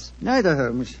discuss? Neither,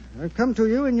 Holmes. I've come to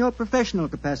you in your professional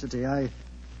capacity. I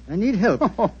need help.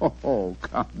 Oh,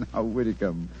 come now,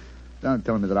 Whitcomb. Don't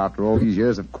tell me that after all these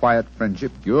years of quiet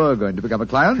friendship, you're going to become a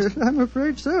client. I'm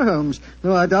afraid so, Holmes.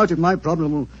 Though I doubt if my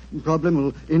problem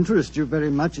will interest you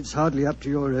very much. It's hardly up to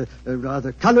your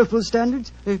rather colourful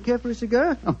standards. Care for a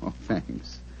cigar? Oh,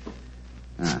 thanks.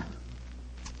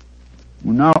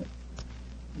 Well, now,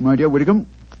 my dear Whitcomb,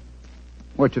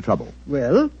 what's your trouble?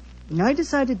 Well, I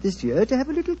decided this year to have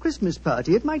a little Christmas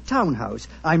party at my townhouse.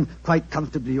 I'm quite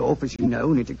comfortably off, as you know,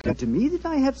 and it occurred to me that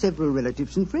I have several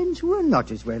relatives and friends who are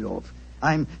not as well off.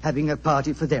 I'm having a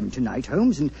party for them tonight,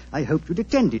 Holmes, and I hope you'd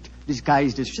attend it,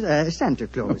 disguised as Santa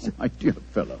Claus. Oh, my dear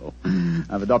fellow,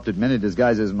 I've adopted many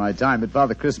disguises in my time, but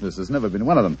Father Christmas has never been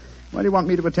one of them. Why do you want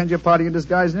me to attend your party in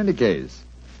disguise in any case?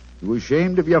 Are you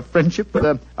ashamed of your friendship with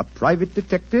a private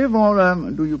detective, or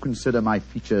do you consider my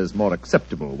features more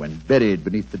acceptable when buried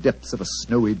beneath the depths of a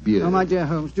snowy beard? Oh, my dear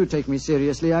Holmes, do take me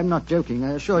seriously. I'm not joking,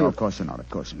 I assure you. Of course you're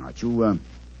not. You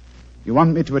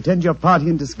want me to attend your party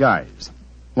in disguise.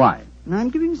 Why? I'm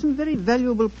giving some very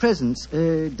valuable presents,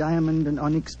 diamond and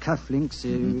onyx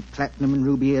cufflinks, platinum and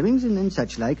ruby earrings, and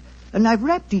such like. And I've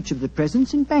wrapped each of the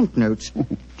presents in banknotes. Oh,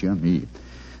 dear me.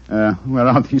 Where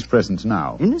are these presents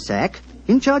now? In a sack,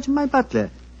 in charge of my butler.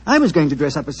 I was going to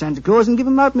dress up as Santa Claus and give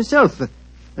them out myself,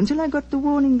 until I got the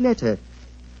warning letter.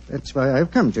 That's why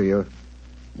I've come to you.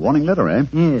 Warning letter, eh?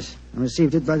 Yes, I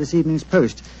received it by this evening's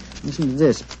post. Listen to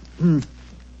this.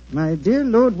 My dear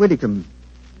Lord Whitcomb,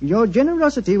 your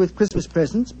generosity with Christmas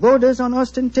presents borders on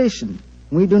ostentation.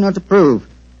 We do not approve.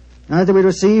 Either we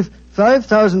receive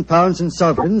 £5,000 in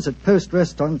sovereigns at Post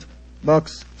Restaurant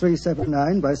Box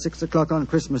 379 by 6 o'clock on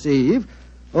Christmas Eve,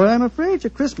 or I'm afraid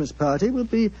your Christmas party will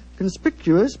be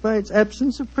conspicuous by its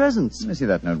absence of presents. Let me see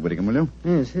that note, Whitcomb, will you?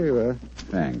 Yes, here you are.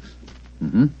 Thanks.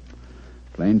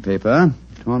 Plain paper,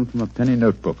 torn from a penny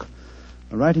notebook.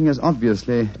 The writing is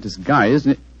obviously disguised.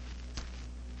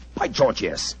 By George,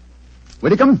 yes.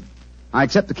 Whitcomb, I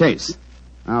accept the case.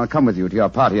 I'll come with you to your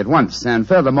party at once, and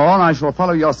furthermore, I shall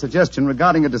follow your suggestion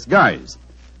regarding a disguise.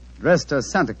 Dressed as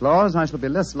Santa Claus, I shall be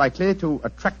less likely to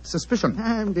attract suspicion.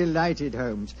 I'm delighted,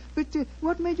 Holmes. But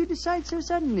what made you decide so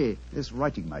suddenly? This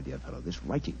writing, my dear fellow, this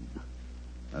writing.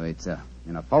 Oh, it's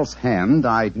in a false hand.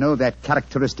 I'd know that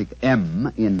characteristic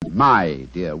M in my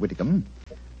dear Whitcomb.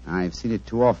 I've seen it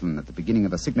too often at the beginning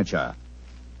of a signature.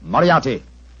 Moriarty.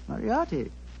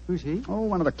 Moriarty? Who's he? Oh,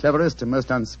 one of the cleverest and most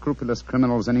unscrupulous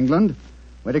criminals in England.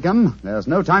 Whitcomb, there's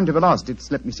no time to be lost.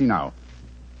 Let me see now.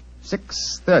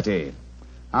 6:30.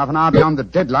 Half an hour beyond the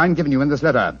deadline given you in this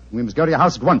letter. We must go to your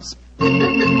house at once.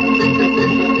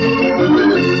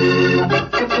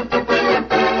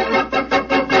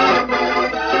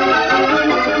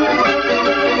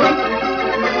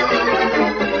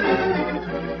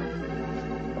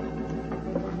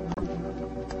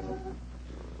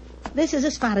 This is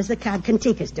as far as the cab can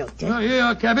take us, Doctor. Oh, here you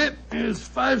are, cabby. Here's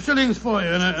 5 shillings for you,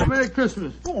 and a Merry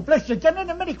Christmas. Oh, bless you, Jen,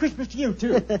 and a Merry Christmas to you,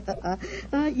 too.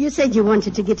 You said you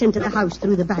wanted to get into the house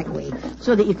through the back way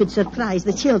so that you could surprise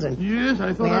the children. Yes,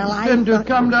 I thought I'd pretend to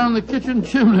come down the kitchen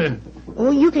chimney.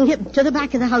 Oh, you can get to the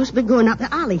back of the house by going up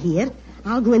the alley here.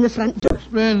 I'll go in the front door.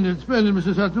 Splendid,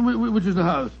 Mrs. Hudson. Which is the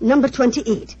house? Number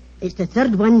 28. It's the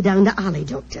third one down the alley,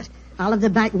 Doctor. I'll have the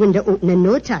back window open in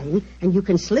no time, and you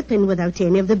can slip in without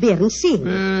any of the bairns seeing.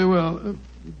 Very well.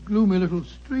 Gloomy little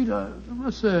street, I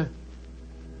must say.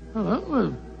 Hello.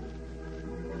 Well,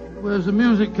 where's the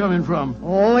music coming from?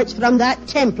 Oh, it's from that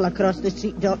temple across the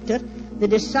street, Doctor. The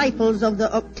disciples of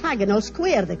the octagonal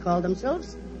square, they call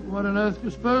themselves. What on earth do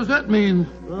you suppose that means?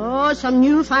 Oh, some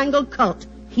newfangled cult.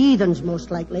 Heathens, most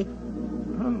likely.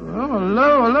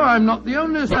 Hello. I'm not the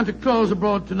only Santa Claus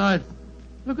abroad tonight.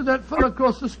 Look at that fellow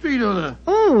across the street over there.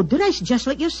 Oh, dressed just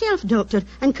like yourself, Doctor,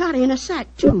 and carrying a sack,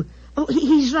 too. Oh,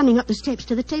 he's running up the steps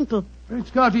to the temple. Great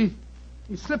Scott, he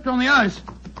slipped on the ice.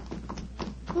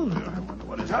 Oh, I wonder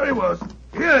what his hurry was.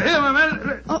 Here, my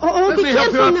man. Oh, be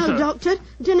careful now, Doctor.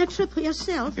 Dinna trip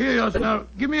yourself. Here you are, now.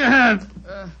 Give me a hand.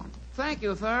 Thank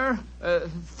you, sir.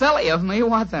 Silly of me,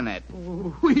 what's in it?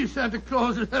 Oh, we Santa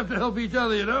Clauses have to help each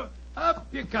other, you know. Up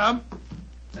you come.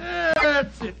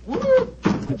 That's it. Woo!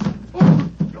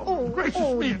 Oh,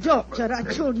 gracious me. Doctor, I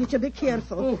told you to be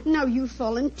careful. Now you've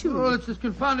fallen, too. Oh, it's this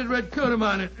confounded red coat of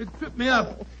mine. It tripped me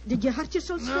up. Did you hurt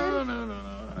yourself, sir? No.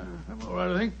 I'm all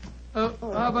right, I think.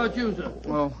 How about you, sir?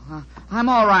 Well, I'm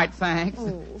all right, thanks.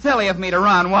 Silly of me to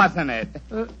run, wasn't it?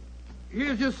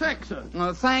 Here's your sack, sir.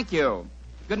 Thank you.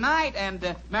 Good night,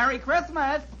 and Merry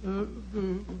Christmas.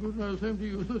 Good night, same to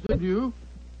you, sir. Same to you.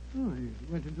 Oh, he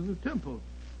went into the temple.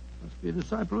 Must be a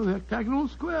disciple of the octagonal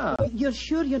square. You're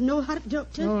sure you're no hurt,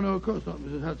 Doctor? No, of course not,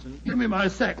 Mrs. Hudson. Give me my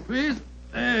sack, please.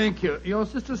 Thank you. Your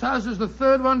sister's house is the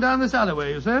third one down this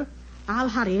alleyway, you say? I'll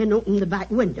hurry and open the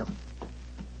back window.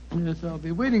 Yes, I'll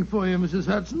be waiting for you, Mrs.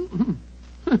 Hudson.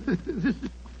 This is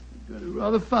going to be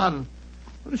rather fun.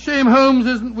 What a shame Holmes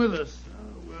isn't with us.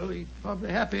 Oh, well, he's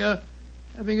probably happier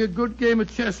having a good game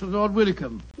of chess with Lord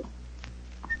Willicombe.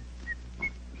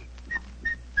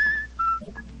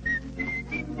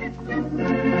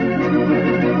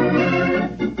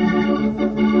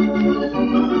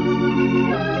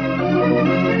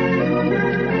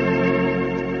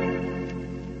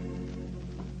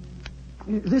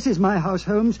 This is my house,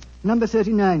 Holmes. Number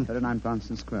 39. 39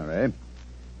 Branston Square, eh?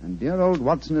 And dear old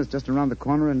Watson is just around the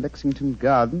corner in Lexington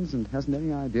Gardens and hasn't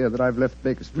any idea that I've left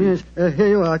Baker Street. Yes, here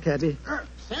you are, cabby.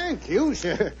 Thank you,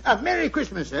 sir. Merry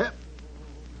Christmas, sir.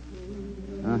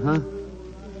 Uh-huh.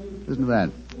 Listen to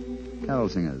that. Carol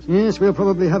singers. Yes, we'll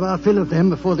probably have our fill of them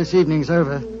before this evening's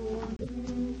over.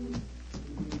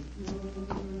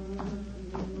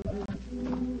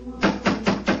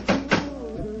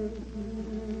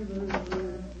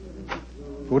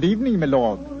 Good evening, my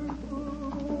lord.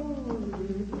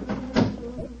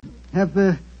 Have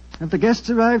the guests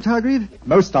arrived, Hargreave?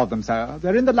 Most of them, sir.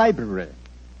 They're in the library.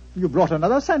 You brought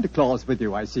another Santa Claus with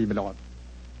you, I see, my lord.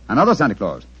 Another Santa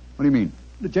Claus? What do you mean?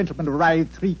 The gentleman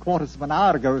arrived 3/4 of an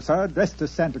hour ago, sir, dressed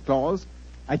as Santa Claus.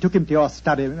 I took him to your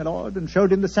study, my lord, and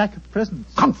showed him the sack of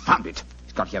presents. Confound it!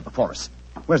 He's got here before us.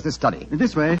 Where's this study?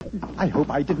 This way. I hope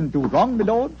I didn't do wrong, my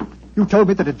lord. You told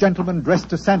me that a gentleman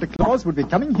dressed as Santa Claus would be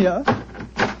coming here.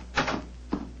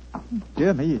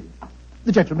 Dear me.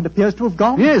 The gentleman appears to have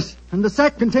gone. Yes, and the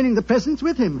sack containing the presents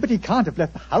with him. But he can't have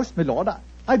left the house, my lord.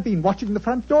 I've been watching the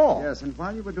front door. Yes, and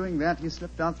while you were doing that, he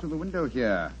slipped out through the window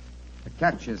here. The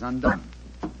catch is undone.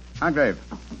 Hargrave,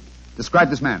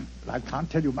 describe this man. Well, I can't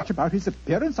tell you much about his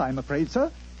appearance, I'm afraid, sir.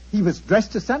 He was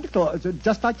dressed as Santa Claus,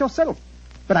 just like yourself.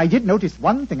 But I did notice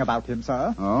one thing about him,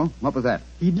 sir. Oh, what was that?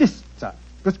 He lisped, sir.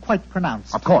 It was quite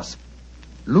pronounced. Of course.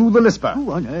 Lou the Lisper.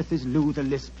 Who on earth is Lou the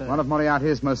Lisper? One of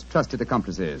Moriarty's most trusted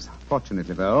accomplices.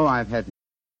 Fortunately, though, I've had...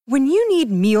 When you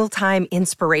need mealtime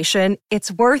inspiration,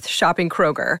 it's worth shopping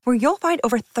Kroger, where you'll find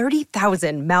over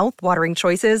 30,000 mouth-watering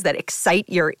choices that excite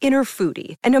your inner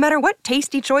foodie. And no matter what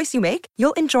tasty choice you make,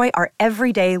 you'll enjoy our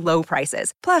everyday low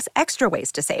prices, plus extra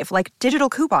ways to save, like digital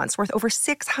coupons worth over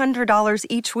 $600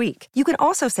 each week. You can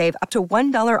also save up to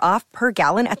 $1 off per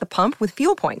gallon at the pump with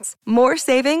fuel points. More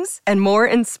savings and more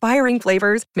inspiring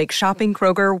flavors make shopping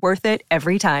Kroger worth it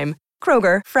every time.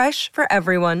 Kroger, fresh for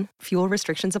everyone. Fuel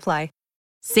restrictions apply.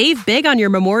 Save big on your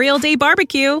Memorial Day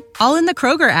barbecue, all in the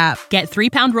Kroger app. Get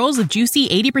 3-pound rolls of juicy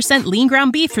 80% lean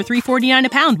ground beef for $3.49 a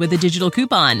pound with a digital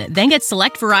coupon. Then get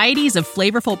select varieties of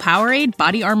flavorful Powerade,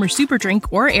 Body Armor Super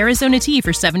Drink, or Arizona Tea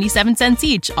for 77 cents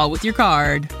each, all with your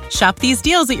card. Shop these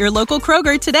deals at your local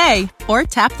Kroger today, or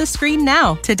tap the screen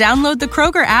now to download the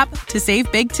Kroger app to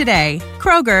save big today.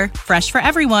 Kroger, fresh for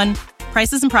everyone.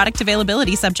 Prices and product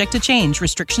availability subject to change.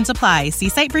 Restrictions apply. See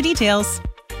site for details.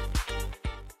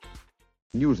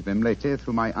 News of him lately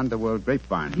through my underworld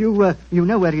grapevine. You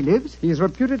know where he lives? He is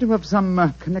reputed to have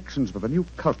some connections with a new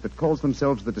cult that calls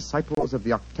themselves the Disciples of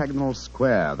the Octagonal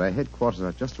Square. Their headquarters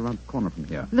are just around the corner from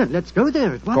here. Let's go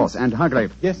there at once. Of course, and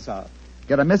Hargrave. Yes, sir.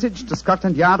 Get a message to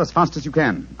Scotland Yard as fast as you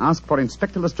can. Ask for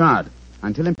Inspector Lestrade,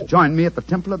 and tell him to join me at the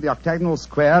Temple of the Octagonal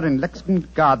Square in Lexington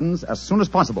Gardens as soon as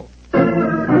possible.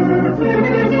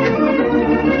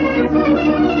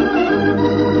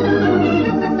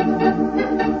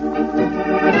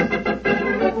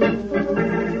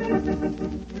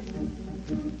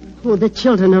 Oh, the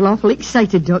children are awful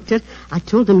excited, Doctor. I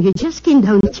told them you just came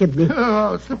down the chimney.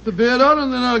 I'll slip the beard on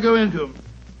and then I'll go into them.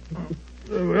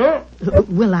 There we are.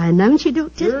 Will I announce you,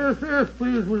 Doctor? Yes,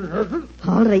 please, Mrs. Hudson.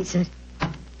 All right, sir.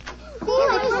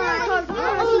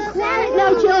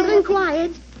 Now, children,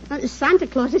 quiet. Santa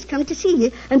Claus has come to see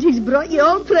you, and he's brought you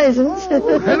all presents.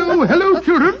 Hello,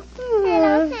 children.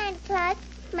 Hello, Santa Claus.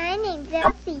 My name's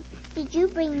Elsie. Did you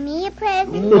bring me a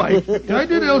present? Oh, I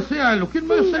did, Elsie. I'll look in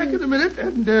my sack in a minute.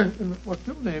 And what's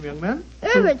your name, young man?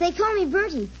 Herbert, they call me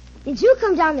Bertie. Did you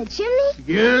come down the chimney?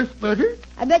 Yes, Bertie.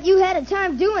 I bet you had a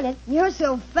time doing it. You're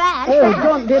so fat. Oh,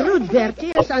 don't be rude,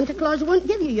 Bertie. Santa Claus won't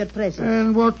give you your present.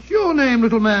 And what's your name,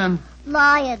 little man?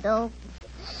 Lionel.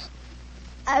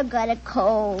 I've got a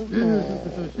cold. Yes,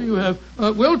 I see you have.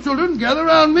 Well, children, gather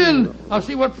round me and I'll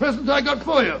see what present I got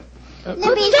for you. Let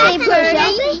me see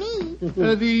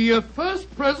first. The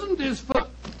first present is for...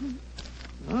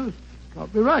 No, this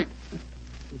can't be right.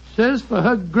 It says for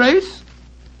Her Grace,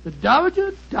 the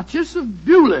Dowager Duchess of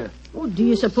Bewley. Oh, do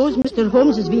you suppose Mr.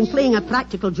 Holmes has been playing a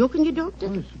practical joke on you, Doctor?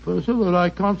 I suppose so, though I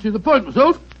can't see the point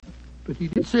myself. But he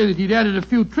did say that he'd added a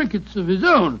few trinkets of his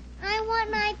own. I want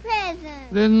my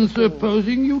present. Then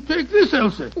supposing you take this,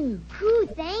 Elsie. Ooh,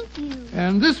 thank you.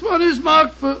 And this one is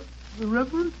marked for the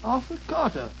Reverend Arthur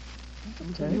Carter.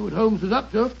 I knew what Holmes was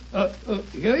up to.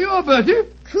 Here you are, Bertie.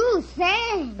 Cool,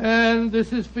 thanks. And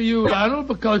this is for you, Lionel,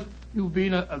 because you've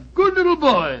been a good little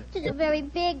boy. It isn't very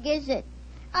big, is it?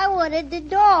 I wanted the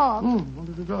dog.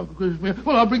 Wanted the dog.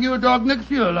 Well, I'll bring you a dog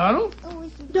next year, Lionel.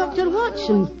 Dr.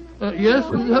 Watson. Yes?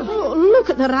 Oh,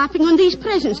 look at the wrapping on these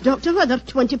presents, Doctor. They're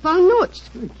 £20 notes.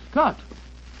 It's cut.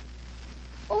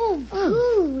 Oh,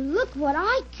 cool. Look what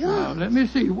I got. Now, let me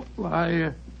see.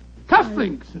 Why,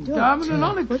 cufflinks and diamond and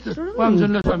onyx ones,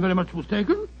 unless I'm very much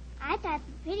mistaken. I got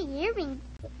pretty earrings.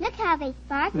 Look how they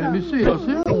sparkle. Let me see,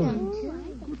 Elsie.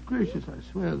 Good gracious,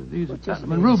 I swear that these are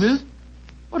platinum and rubies.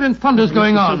 What in thunder's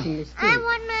going on? I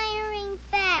want my earrings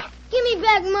back. Give me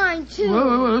back mine, too.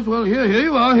 Well, here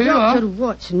you are, here you are. Dr.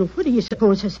 Watson, what do you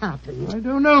suppose has happened? I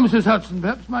don't know, Mrs. Hudson.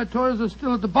 Perhaps my toys are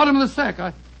still at the bottom of the sack.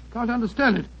 I can't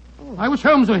understand it. I wish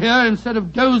Holmes were here instead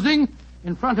of dozing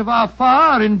in front of our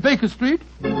fire in Baker Street.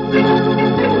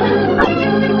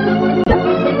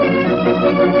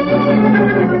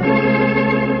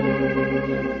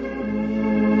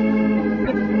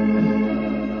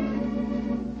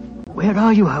 Where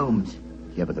are you, Holmes?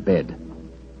 Here by the bed.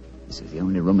 This is the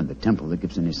only room in the temple that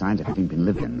gives any signs of having been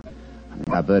lived in. I think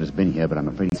our bird has been here, but I'm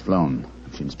afraid he's flown.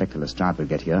 If Inspector Lestrade will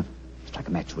get here, strike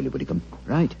a match, will you, Whitcomb?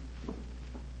 Right.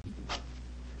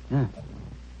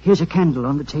 Here's a candle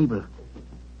on the table.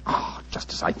 Oh,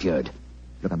 just as I feared.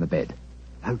 Look on the bed.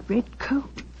 A red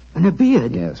coat and a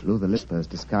beard. Yes, Lou the Lisper has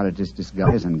discarded his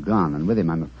disguise and gone, and with him,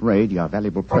 I'm afraid, your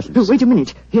valuable presents. Oh, wait a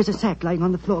minute. Here's a sack lying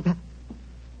on the floor.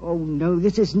 Oh, no,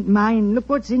 this isn't mine. Look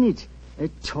what's in it. A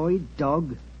toy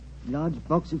dog, large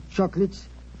box of chocolates,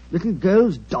 little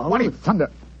girl's doll. What in thunder?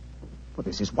 Well,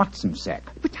 this is Watson's sack.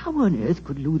 But how on earth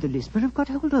could Lou the Lisper have got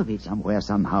hold of it? Somewhere,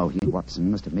 somehow, he and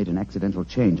Watson must have made an accidental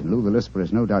change, and Lou the Lisper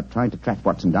is no doubt trying to track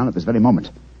Watson down at this very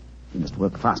moment. He must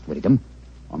work fast, Whitcomb,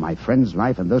 or my friend's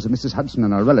life and those of Mrs. Hudson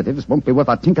and her relatives won't be worth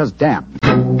a tinker's dam.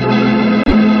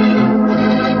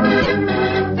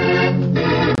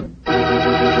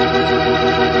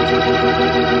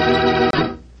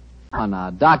 Oh, now,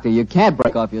 Doctor, you can't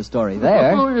break off your story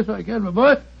there. Oh, yes, I can, my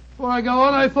boy. Before I go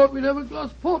on, I thought we'd have a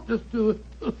glass of port just to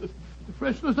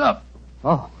freshen us up.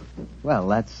 Oh, well,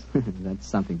 that's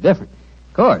something different.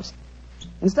 Of course.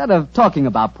 Instead of talking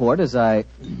about port, as I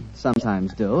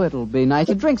sometimes do, it'll be nice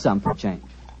to drink some for a change.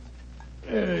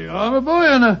 There you are, my boy,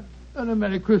 and a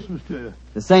Merry Christmas to you.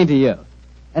 The same to you.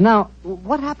 And now,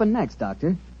 what happened next,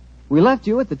 Doctor? We left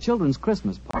you at the children's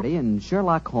Christmas party, and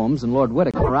Sherlock Holmes and Lord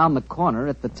Whitcomb around the corner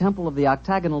at the Temple of the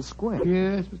Octagonal Square.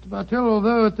 Yes, Mr. Bartell,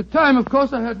 although at the time, of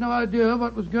course, I had no idea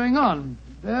what was going on.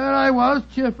 There I was,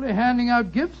 cheerfully handing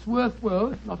out gifts worth,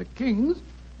 well, if not a king's,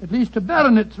 at least a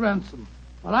baronet's ransom.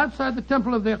 While outside the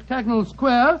Temple of the Octagonal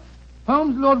Square,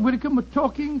 Holmes and Lord Whitcomb were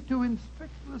talking to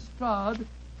Inspector Lestrade of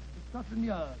Scotland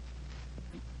Yard.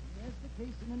 Case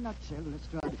in a nutshell,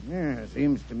 Lestrade. Yeah,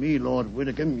 seems to me, Lord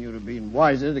Whitcomb, you'd have been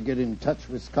wiser to get in touch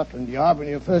with Scotland Yard when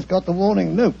you first got the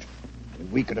warning note.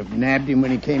 We could have nabbed him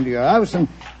when he came to your house and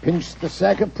pinched the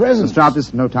sack of presents. Lestrade, this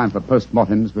is no time for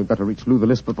post-mortems. We've got to reach Lou the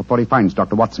Lisper before he finds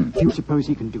Dr. Watson. Do you suppose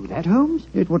he can do that, Holmes?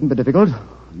 It wouldn't be difficult.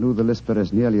 Lou the Lisper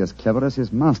is nearly as clever as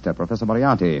his master, Professor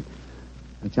Moriarty.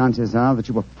 The chances are that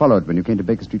you were followed when you came to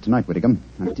Baker Street tonight, Whitcomb.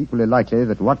 And it's equally likely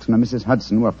that Watson and Mrs.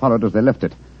 Hudson were followed as they left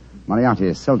it.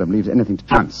 Moriarty seldom leaves anything to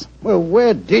chance. Well,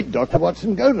 where did Dr.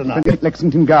 Watson go tonight?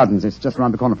 Lexington Gardens. It's just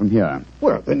around the corner from here.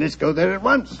 Well, then let's go there at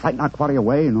once. Fight not quarry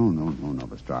away. No,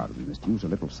 Lestrade. We must use a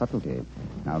little subtlety.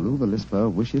 Now, Lou the Lisper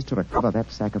wishes to recover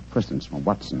that sack of presents from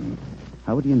Watson.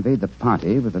 How would he invade the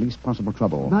party with the least possible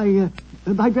trouble? By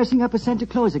By dressing up as Santa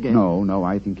Claus again? No,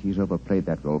 I think he's overplayed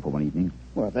that role for one evening.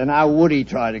 Well, then how would he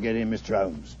try to get in, Mr.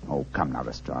 Holmes? Oh, come now,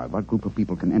 Lestrade. What group of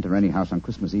people can enter any house on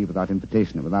Christmas Eve without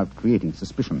invitation and without creating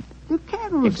suspicion? The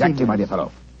carol Exactly, singers. my dear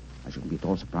fellow. I shouldn't be at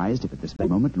all surprised if at this very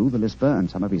moment Lou the Lisper and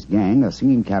some of his gang are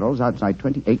singing carols outside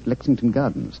 28 Lexington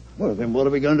Gardens. Well, then what are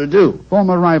we going to do?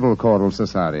 Form a rival choral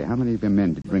society. How many of your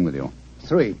men did you bring with you?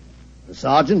 3. A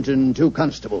sergeant and 2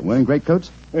 constables. Wearing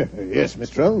greatcoats? Yes,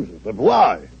 Mr. Holmes. But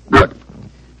why? Good.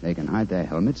 They can hide their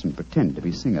helmets and pretend to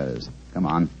be singers. Come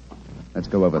on. Let's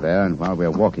go over there, and while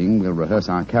we're walking, we'll rehearse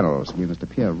our carols. We must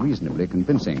appear reasonably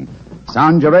convincing.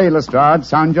 Sound your A, Lestrade.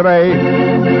 Sound your A.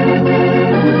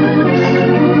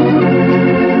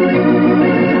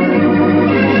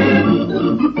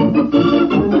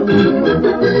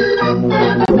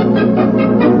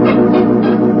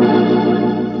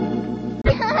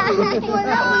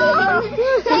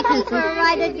 Thank you for a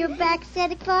ride at your back,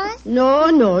 Santa Claus.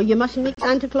 No, you mustn't make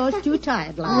Santa Claus too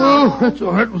tired, lad. Oh, that's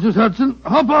all right, Mrs. Hudson.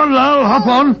 Hop on, Lal, hop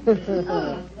on.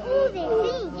 Oh, they're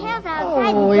singing carols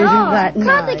outside Oh, the isn't door. that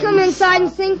Can't they nice? come inside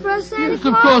and sing for us, Santa Yes,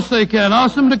 Claus? of course they can.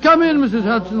 Ask them to come in, Mrs.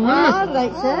 Hudson, will you? All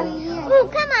right, sir. Oh,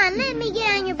 come on, let me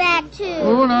get on your back, too.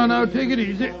 Oh, now, take it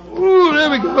easy. Ooh, there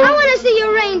we go. I want to see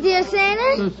your reindeer,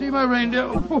 Santa. See my reindeer.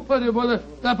 Oh, dear boy, they're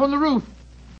up on the roof.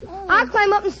 I'll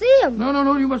climb up and see them.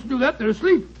 No, you mustn't do that. They're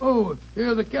asleep. Oh, here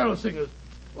are the carol singers.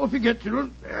 Off you get,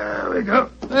 children. There we go.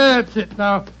 That's it.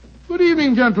 Now, good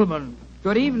evening, gentlemen.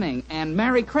 Good evening, and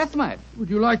Merry Christmas. Would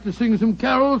you like to sing some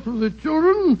carols for the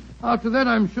children? After that,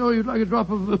 I'm sure you'd like a drop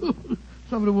of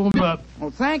something to warm you up. Well,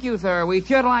 thank you, sir. We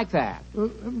should like that.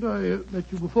 Haven't I met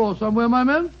you before somewhere, my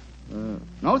man?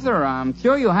 No, sir, I'm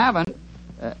sure you haven't.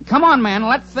 Come on, man,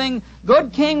 let's sing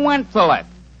Good King Wenceslas.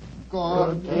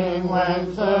 Good King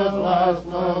Wenceslas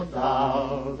looked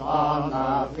out on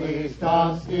the feast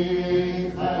of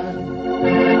Stephen.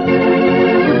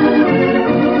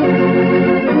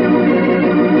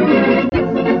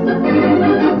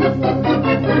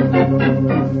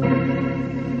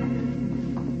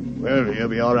 Well, here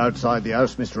we are outside the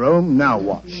house, Mr. Holmes. Now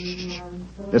what?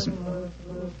 Listen.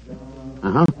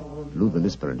 Uh-huh. Lou the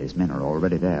Lisper and his men are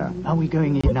already there. Are we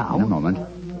going in now? In a moment.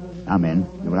 Now, men,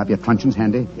 you will have your truncheons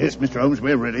handy? Yes, Mr. Holmes,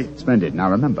 we're ready. Splendid.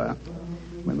 Now, remember,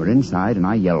 when we're inside and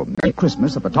I yell Merry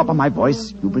Christmas at the top of my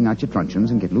voice, you bring out your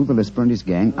truncheons and get Lou the Lisper and his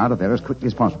gang out of there as quickly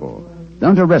as possible.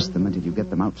 Don't arrest them until you get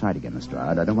them outside again,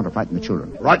 Lestrade. I don't want to frighten the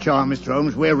children. Right you are, Mr.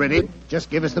 Holmes. We're ready. Just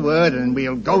give us the word and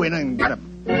we'll go in and get them.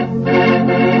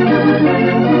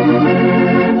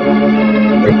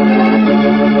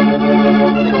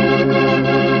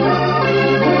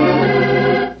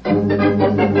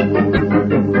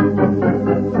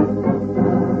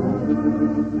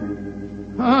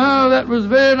 Oh, that was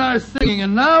very nice singing.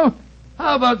 And now,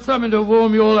 how about something to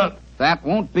warm you all up? That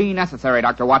won't be necessary,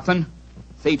 Dr. Watson.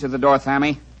 See to the door,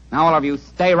 Sammy. Now, all of you,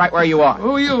 stay right where you are.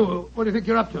 Who are you? What do you think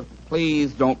you're up to?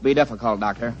 Please don't be difficult,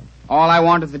 Doctor. All I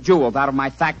want is the jewels out of my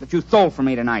sack that you stole from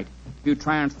me tonight. If you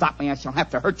try and stop me, I shall have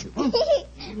to hurt you.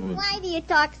 Why do you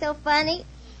talk so funny?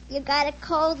 You got a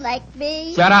cold like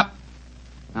me? Shut up.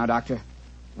 Now, Doctor,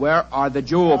 where are the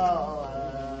jewels?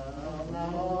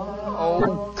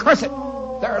 Oh, curse it.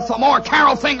 There are some more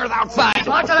carol singers outside.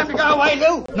 I'll tell them to go away,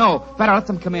 Lou. No, better let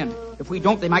them come in. If we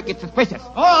don't, they might get suspicious.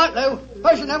 All right, Lou.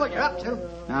 Suppose you know what you're up to.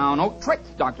 Now, no tricks,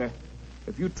 Doctor.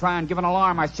 If you try and give an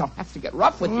alarm, I shall have to get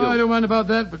rough with you. I don't mind about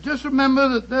that, but just remember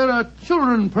that there are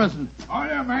children present. Oh,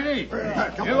 yeah, Manny.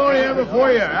 You're all here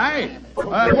before you, eh?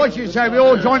 What you say, we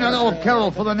all join a little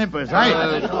carol for the nippers, eh?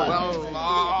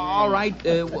 All right.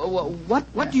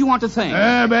 What do you want to sing?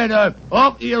 Man,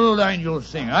 all the little angels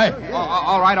sing, eh?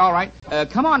 All right.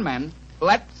 Come on, men.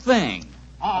 Let's sing.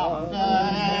 Of the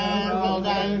herald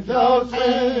angels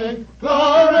sing,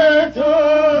 glory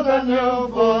to the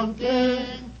newborn King.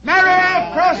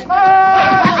 Merry Christmas!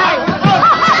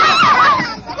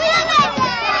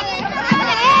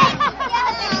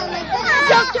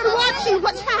 Dr. Watson,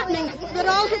 what's happening? They're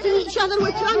all hitting each other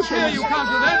with truncheons. Here, you can't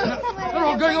do that. They're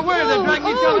all going away. They're dragging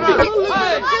each other out.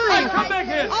 Hey, come back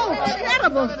here. Oh,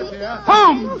 terrible.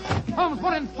 Holmes,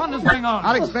 what in fun is going on?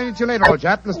 I'll explain it to you later, old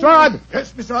chap. Lestrade!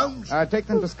 Yes, Mr. Holmes? Take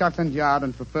them to Scotland Yard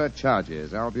and prefer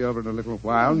charges. I'll be over in a little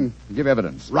while and give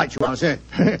evidence. Right you are, sir.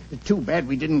 Too bad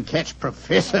we didn't catch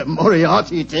Professor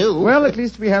Moriarty, too. Well, at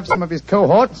least we have some of his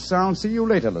cohorts. I'll see you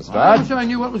later, Lestrade. I wish I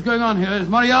knew what was going on here. Is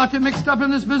Moriarty mixed up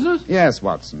in this business? Yes,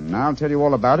 Watson. I'll tell you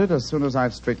all about it as soon as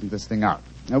I've straightened this thing out.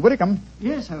 Now, Whitcomb.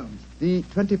 Yes, Holmes. The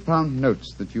 20-pound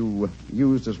notes that you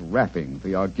used as wrapping for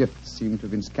your gifts seem to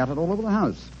have been scattered all over the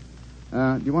house.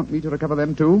 Do you want me to recover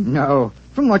them, too? No.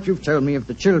 From what you've told me of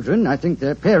the children, I think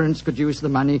their parents could use the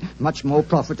money much more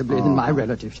profitably than my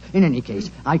relatives. In any case,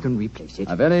 I can replace it.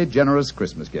 A very generous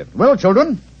Christmas gift. Well,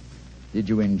 children, did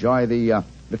you enjoy the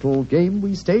little game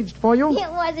we staged for you? It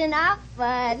was enough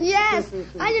fun. Yes,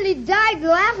 I nearly died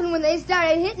laughing when they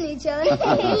started hitting each other.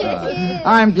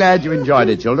 I'm glad you enjoyed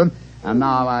it, children. And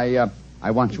now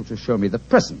I want you to show me the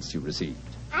presents you received.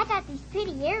 I got these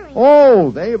pretty earrings. Oh,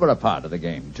 they were a part of the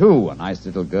game, too. A nice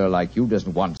little girl like you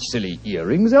doesn't want silly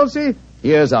earrings, Elsie.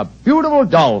 Here's a beautiful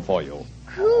doll for you.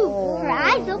 Cool. Her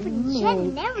eyes open and shut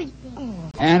and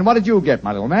everything. And what did you get,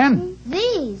 my little man?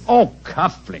 These. Oh,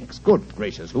 cufflinks. Good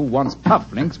gracious, who wants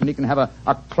cufflinks when he can have a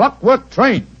clockwork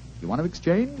train? You want to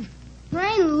exchange?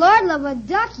 Rain, Lord love a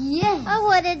duck, yes. I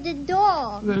wanted the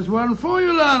dog. There's one for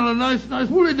you, Lionel. A nice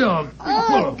woolly dog.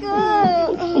 Oh,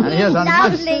 good. And here's a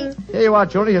Lovely. Here you are,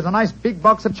 children. Here's a nice big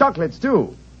box of chocolates,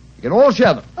 too. You can all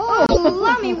share them. Oh,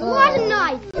 Lummy, what a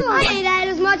night. I ain't had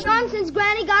as much fun since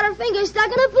Granny got her finger stuck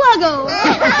in a plug-o.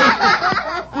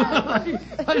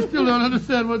 I still don't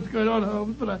understand what's going on,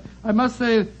 Holmes, but I must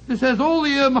say this has all the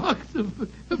earmarks of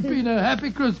being a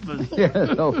happy Christmas. Yes,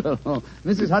 oh.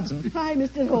 Mrs. Hudson. Hi,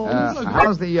 Mr. Holmes.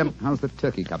 How's the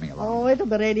turkey coming along? Oh, it'll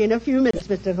be ready in a few minutes,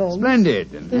 Mr. Holmes.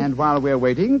 Splendid. And while we're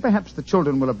waiting, perhaps the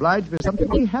children will oblige with something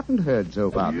we haven't heard so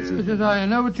far this evening. Yes, I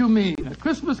know what you mean. A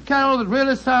Christmas carol that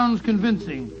really sounds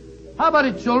convincing. How about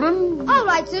it, children? All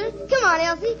right, sir. Come on,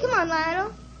 Elsie. Come on,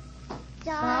 Lionel.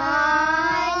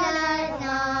 Silent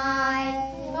night,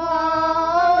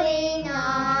 holy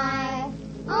night,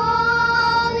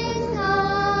 all is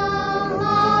calm,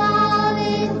 all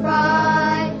is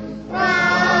bright,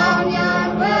 round yon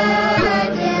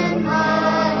virgin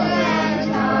mother and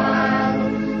child,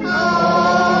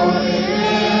 holy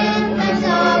infants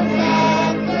of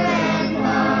tender and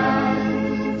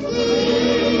fun,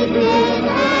 sleep in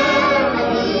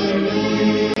heavenly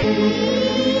peace,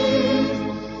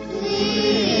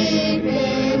 sleep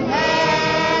in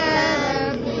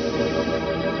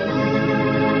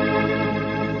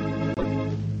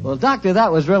Well, Doctor,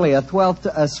 that was really a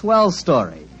swell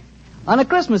story. On a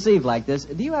Christmas Eve like this,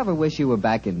 do you ever wish you were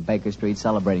back in Baker Street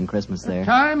celebrating Christmas there? At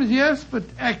times, yes, but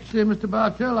actually, Mr.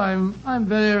 Bartell, I'm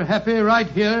very happy right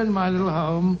here in my little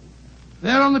home.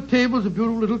 There on the table is a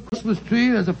beautiful little Christmas tree.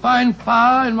 There's a fine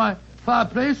fire in my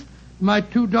fireplace. My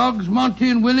two dogs, Monty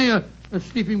and Willie, are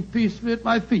sleeping peacefully at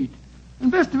my feet. And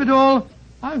best of it all,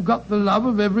 I've got the love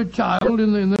of every child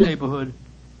in the neighborhood.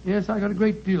 Yes, I got a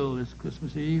great deal this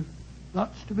Christmas Eve.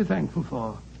 Lots to be thankful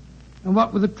for. And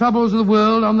what with the troubles of the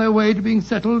world on their way to being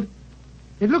settled,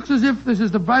 it looks as if this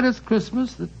is the brightest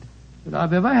Christmas that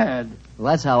I've ever had.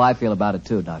 Well, that's how I feel about it,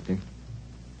 too, Doctor.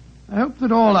 I hope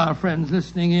that all our friends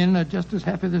listening in are just as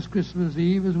happy this Christmas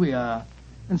Eve as we are.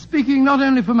 And speaking not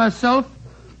only for myself,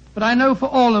 but I know for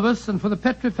all of us and for the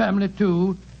Petrie family,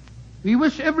 too, we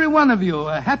wish every one of you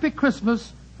a happy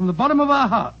Christmas from the bottom of our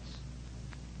hearts.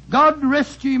 God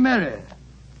rest ye merry,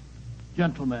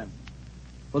 gentlemen.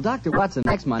 Well, Dr. Watson,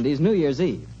 next Monday is New Year's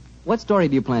Eve. What story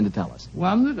do you plan to tell us?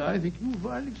 One that I think you will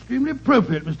find extremely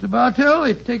appropriate, Mr. Bartell.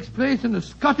 It takes place in a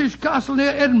Scottish castle near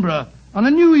Edinburgh on a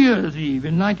New Year's Eve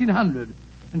in 1900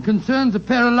 and concerns a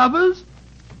pair of lovers,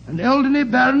 an elderly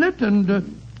baronet, and a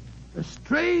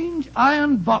strange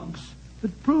iron box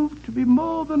that proved to be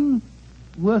more than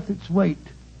worth its weight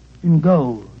in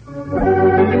gold.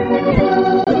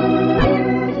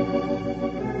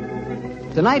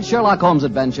 Tonight's Sherlock Holmes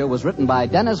adventure was written by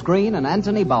Dennis Green and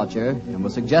Anthony Boucher and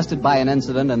was suggested by an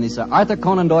incident in the Sir Arthur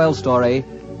Conan Doyle story,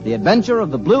 The Adventure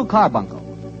of the Blue Carbuncle.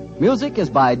 Music is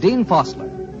by Dean Fossler.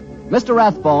 Mr.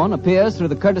 Rathbone appears through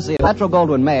the courtesy of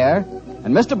Metro-Goldwyn-Mayer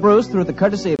and Mr. Bruce through the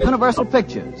courtesy of Universal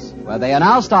Pictures, where they are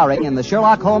now starring in the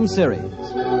Sherlock Holmes series.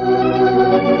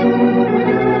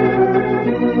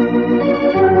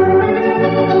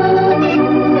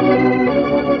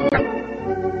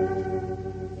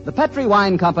 The Petrie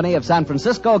Wine Company of San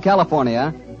Francisco,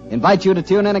 California, invites you to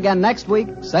tune in again next week,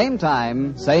 same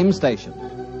time, same station.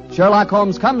 Sherlock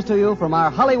Holmes comes to you from our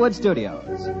Hollywood studios.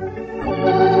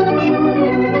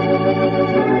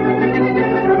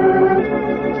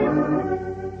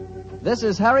 This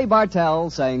is Harry Bartell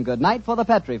saying goodnight for the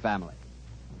Petrie family.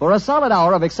 For a solid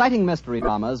hour of exciting mystery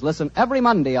dramas, listen every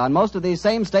Monday on most of these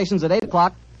same stations at 8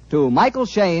 o'clock to Michael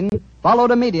Shayne,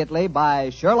 followed immediately by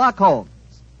Sherlock Holmes.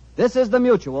 This is the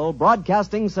Mutual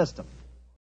Broadcasting System.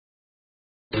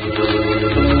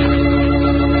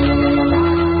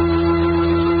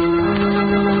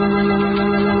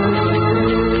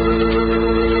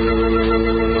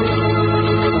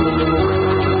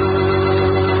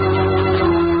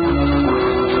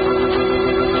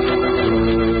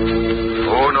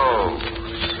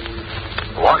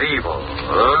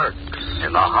 lurks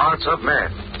in the hearts of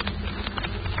men.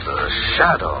 The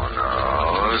shadow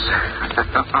knows.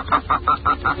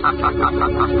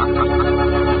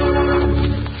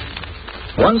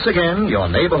 Once again, your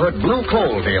neighborhood blue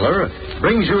coal dealer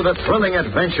brings you the thrilling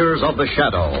adventures of the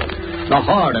Shadow, the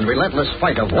hard and relentless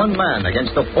fight of one man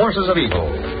against the forces of evil.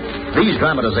 These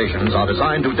dramatizations are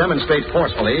designed to demonstrate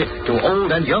forcefully to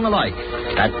old and young alike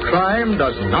that crime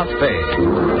does not pay.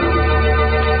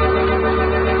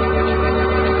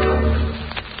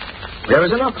 There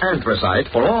is enough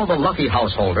anthracite for all the lucky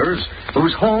householders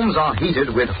whose homes are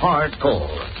heated with hard coal.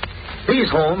 These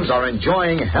homes are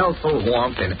enjoying healthful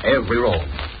warmth in every room.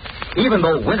 Even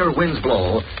though winter winds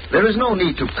blow, there is no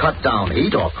need to cut down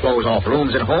heat or close off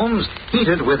rooms in homes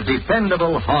heated with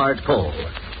dependable hard coal.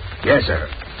 Yes, sir.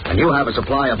 When you have a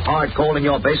supply of hard coal in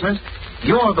your basement,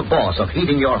 you're the boss of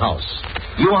heating your house.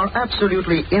 You are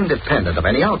absolutely independent of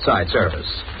any outside service.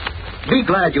 Be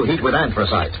glad you heat with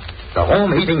anthracite, the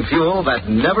home heating fuel that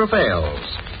never fails.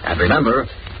 And remember,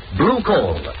 blue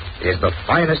coal is the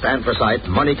finest anthracite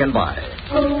money can buy.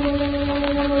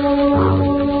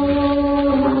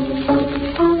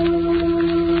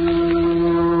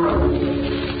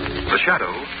 The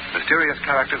Shadow, mysterious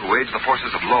character who aids the forces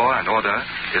of law and order,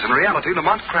 is in reality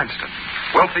Lamont Cranston,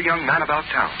 wealthy young man about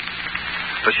town.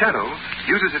 The Shadow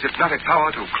uses his hypnotic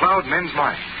power to cloud men's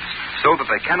minds so that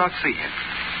they cannot see him.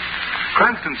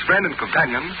 Cranston's friend and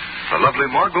companion, the lovely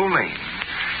Margot Lane,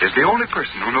 is the only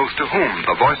person who knows to whom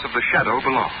the voice of the Shadow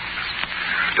belongs.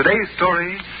 Today's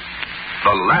story,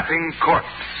 The Laughing Corpse.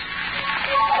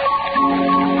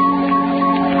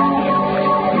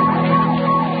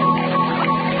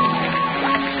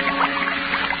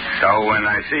 So when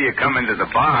I see you come into the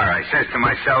bar, I says to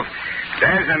myself,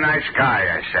 there's a nice guy,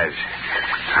 I says.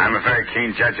 I'm a very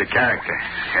keen judge of character.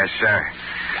 Yes, sir.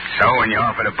 So when you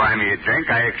offer to buy me a drink,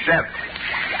 I accept.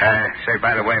 Say,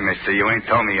 by the way, mister, you ain't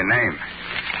told me your name.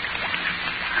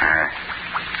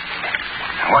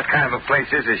 What kind of a place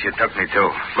is this you took me to?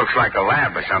 Looks like a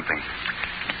lab or something.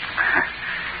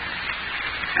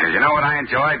 You know what I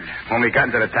enjoyed? When we got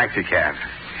into the taxi cab.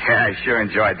 Yeah, I sure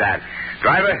enjoyed that.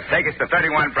 Driver, take us to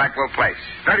 31 Blackwell Place.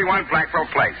 31 Blackwell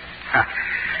Place.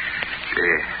 Gee,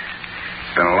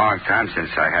 it's been a long time since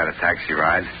I had a taxi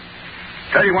ride.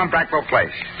 31 Blackwell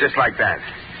Place, just like that.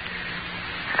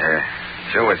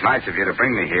 Sure was nice of you to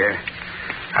bring me here.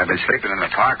 I've been sleeping in the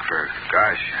park for,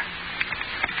 gosh.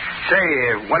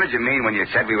 Say, what did you mean when you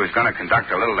said we was going to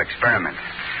conduct a little experiment?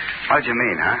 What did you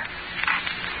mean, huh?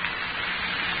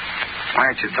 Why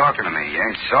aren't you talking to me? You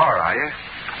ain't sore, are you?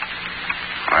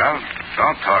 Well,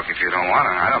 don't talk if you don't want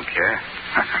to. I don't care.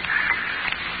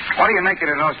 What are you making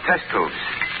in those test tubes?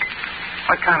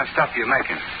 What kind of stuff are you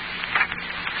making?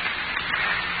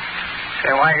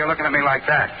 Say, why are you looking at me like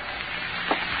that?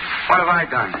 What have I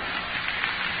done?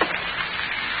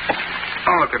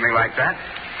 Don't look at me like that.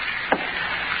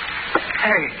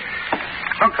 Hey,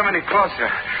 don't come any closer.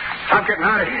 I'm getting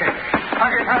out of here.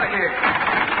 I'm getting out of here.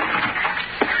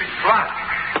 Block.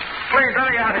 Please, let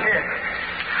me out of here.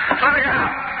 Let me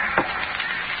out.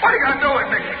 What are you going to do with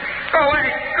me? Go away.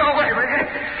 Go away, will you?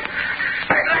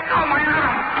 Hey, let go of my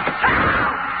arm.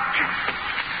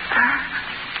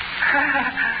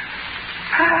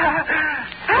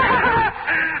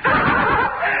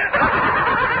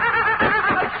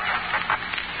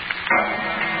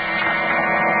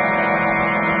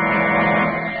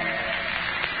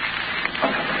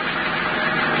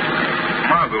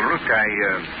 Margot, look,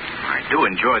 I do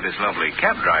enjoy this lovely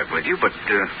cab drive with you, but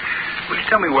will you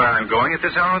tell me where I'm going at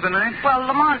this hour of the night? Well,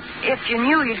 Lamont, if you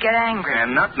knew, you'd get angry.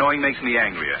 And not knowing makes me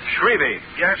angrier. Shrevey.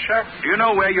 Yes, sir? Do you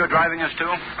know where you're driving us to?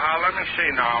 Let me see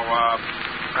now.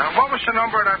 What was the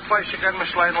number of that place again, Miss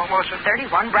Lane? What was it?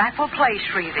 31 Blackwell Place,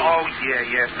 Shrevey. Oh,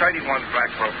 yeah, 31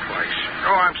 Blackwell Place.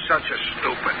 Oh, I'm such a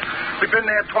stupid. We've been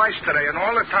there twice today, and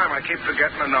all the time I keep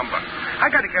forgetting the number. I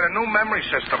got to get a new memory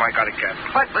system I got to get.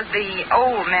 What was the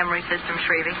old memory system,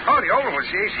 Shrevey? Oh, the old one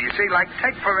was easy. You see, like,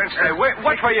 take, for instance... Hey,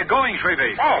 which way are you going,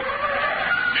 Shrevey? Oh,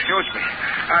 excuse me.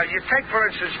 You take, for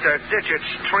instance, the digits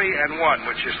 3 and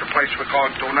 1, which is the place we're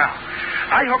going to now.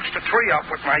 I hooks the 3 up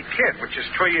with my kid, which is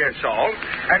 3 years old,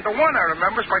 and the 1 I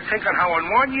remember is by thinking how in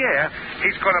 1 year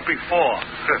he's going to be 4.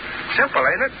 Simple,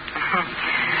 ain't it?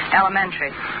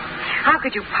 Elementary. How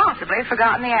could you possibly have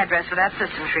forgotten the address for that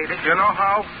system, Shrevey? You know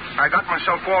how? I got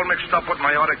myself all mixed up with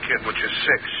my other kid, which is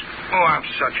 6. Oh, I'm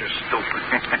such a stupid.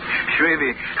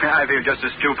 Shrevey, I feel just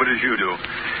as stupid as you do.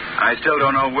 I still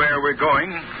don't know where we're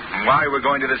going and why we're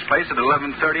going to this place at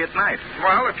 11:30 at night.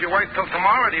 Well, if you wait till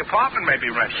tomorrow, the apartment may be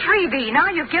rented. Shrevey, now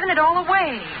you've given it all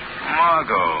away.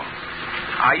 Margot,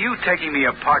 are you taking me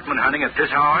apartment hunting at this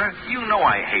hour? You know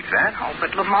I hate that. Oh,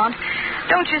 but Lamont,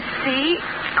 Don't you see?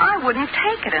 I wouldn't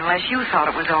take it unless you thought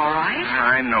it was all right.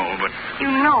 I know, but... You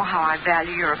know how I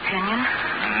value your opinion.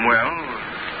 Well,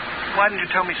 why didn't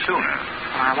you tell me sooner?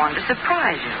 Well, I wanted to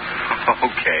surprise you.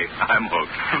 Okay, I'm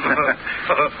hooked.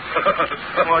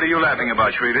 What are you laughing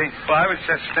about, Shrevey? Well, I was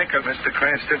just thinking, Mr.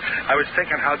 Cranston. I was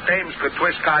thinking how dames could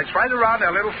twist guys right around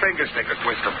their little fingers. They could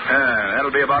twist them.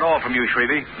 That'll be about all from you,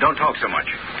 Shrevey. Don't talk so much.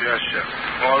 Yes, sir.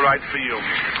 All right for you,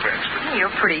 Mr. Cranston.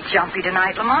 You're pretty jumpy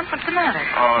tonight, Lamont. What's the matter?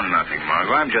 Oh, nothing,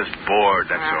 Margot. I'm just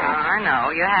bored, that's all. I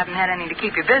know. You haven't had any to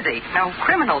keep you busy. No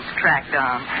criminals to track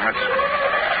down. That's...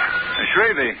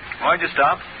 Shrevey, why'd you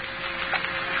stop?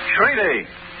 Shrevey!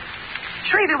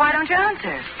 Shrevey, why don't you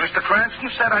answer? Mr.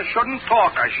 Cranston said I shouldn't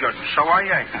talk. I shouldn't, so I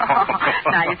ain't.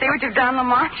 Now, you see what you've done,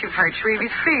 Lamont? You've hurt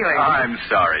Shrevey's feelings. I'm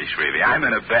sorry, Shrevey. I'm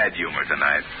in a bad humor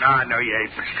tonight. No, you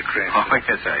ain't, Mr. Cranston. Oh,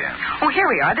 yes, I am. Oh, here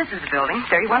we are. This is the building,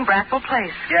 31 Brackwell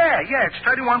Place. Yeah, it's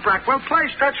 31 Brackwell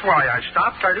Place. That's why I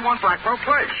stopped, 31 Brackwell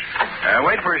Place.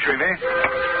 Wait for us, Shrevey.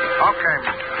 Okay.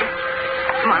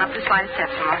 Come on, up the flight of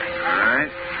steps, Lamont. All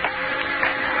right.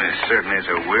 This certainly is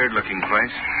a weird-looking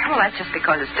place. Well, that's just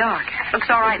because it's dark. Looks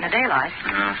all right in the daylight.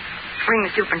 Ring the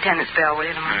superintendent's bell, will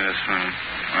you, Lamont? Yes,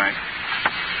 right.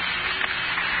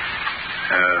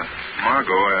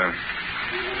 Margot,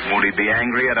 won't he be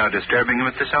angry at our disturbing him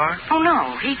at this hour? Oh,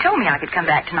 no. He told me I could come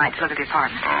back tonight to look at the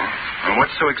apartment. Oh. Well,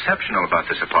 what's so exceptional about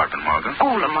this apartment, Margot?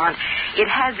 Oh, Lamont, it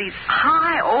has these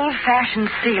high, old-fashioned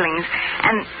ceilings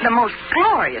and the most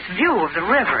glorious view of the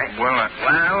river.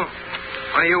 Well,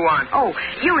 what do you want? Oh,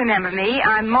 you remember me.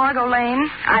 I'm Margot Lane.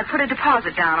 I put a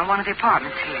deposit down on one of the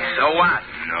apartments here. So what?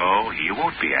 No, he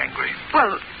won't be angry.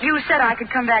 Well, you said I could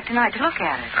come back tonight to look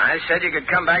at it. I said you could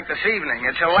come back this evening.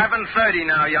 It's 11:30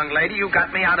 now, young lady. You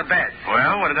got me out of bed.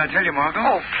 Well, what did I tell you, Margot?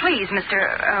 Oh, please, Mr.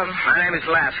 My name is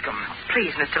Lascom.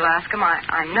 Please, Mr. Lascom,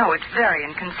 I know it's very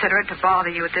inconsiderate to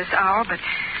bother you at this hour, but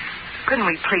couldn't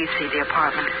we please see the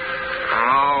apartment?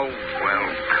 Oh,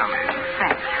 well, come in.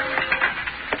 Thanks.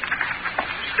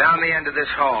 Down the end of this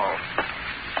hall.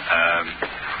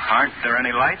 Aren't there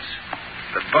any lights?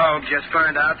 The bulb just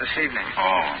burned out this evening. Oh,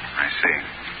 I see.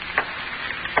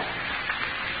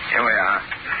 Here we are.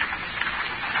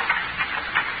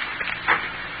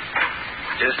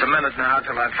 Just a minute now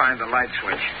till I find the light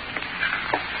switch.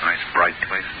 Nice bright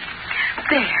place.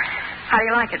 There. How do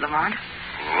you like it, Lamont?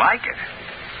 Like it?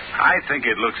 I think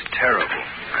it looks terrible.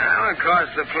 Well, of course,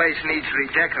 the place needs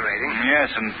redecorating. Yes,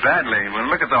 and badly.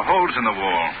 Well, look at the holes in the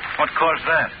wall. What caused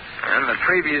that? And the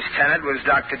previous tenant was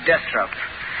Dr. Destrup.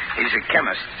 He's a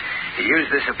chemist. He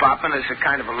used this apartment as a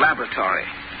kind of a laboratory.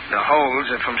 The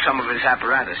holes are from some of his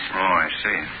apparatus. Oh, I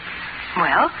see.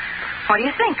 Well, what do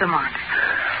you think, Lamont?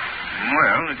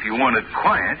 Well, if you wanted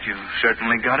quiet, you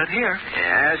certainly got it here.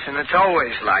 Yes, and it's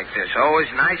always like this. Always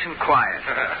nice and quiet.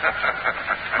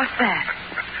 What's that?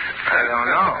 I don't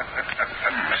know.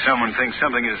 Someone thinks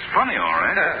something is funny, all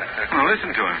right. Well, listen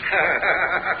to him.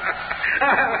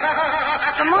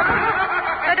 Lamont,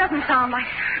 that doesn't sound like...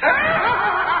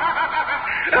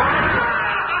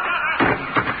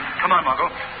 Come on, Margot.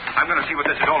 I'm going to see what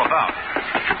this is all about.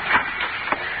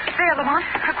 There, Lamont,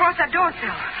 across that door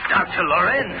sill. Dr.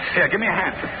 Lorenz. Here, give me a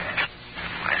hand.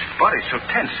 His body's so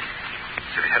tense.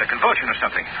 As if he had a convulsion or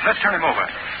something. Let's turn him over.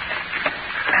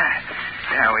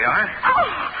 There we are.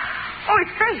 Oh,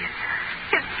 his face.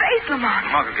 His face, Lamont.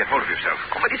 Margot, get hold of yourself.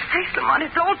 Oh, but his face, Lamont,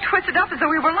 it's all twisted up as though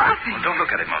we were laughing. Well, don't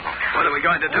look at it, Margot. What are we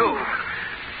going to do?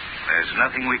 There's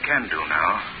nothing we can do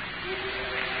now.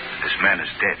 This man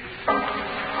is dead.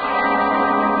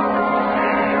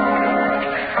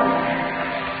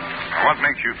 What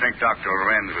makes you think Dr.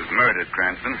 Lorenz was murdered,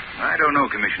 Cranston? I don't know,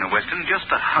 Commissioner Weston. Just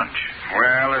a hunch.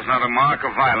 Well, there's not a mark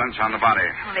of violence on the body.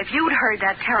 Well, if you'd heard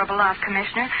that terrible laugh,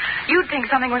 Commissioner, you'd think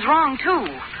something was wrong, too.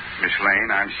 Miss Lane,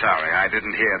 I'm sorry. I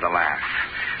didn't hear the laugh.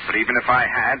 But even if I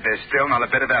had, there's still not a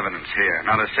bit of evidence here.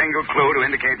 Not a single clue to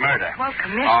indicate murder. Well,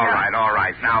 Commissioner... All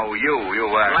right. Now, you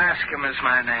Lascom is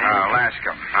my name. Oh,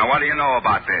 Lascom. Now, what do you know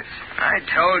about this? I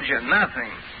told you nothing.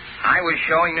 I was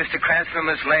showing Mr. Cranston and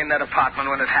Miss Lane that apartment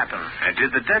when it happened.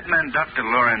 Did the dead man, Dr.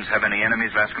 Lorenz, have any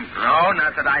enemies, Lascom? No,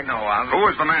 not that I know of. Who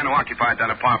was the man who occupied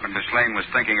that apartment Miss Lane was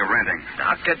thinking of renting?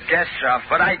 Dr. Destrup.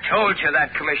 But I told you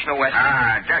that, Commissioner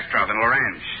Weston. Destrup and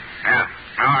Lorenz. Yeah.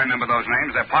 Now I remember those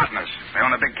names. They're partners. They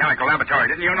own a big chemical laboratory.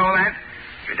 Didn't you know that?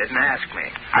 You didn't ask me.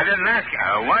 I didn't ask you.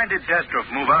 Why did Destrup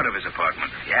move out of his apartment?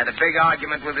 He had a big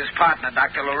argument with his partner,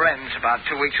 Dr. Lorenz, about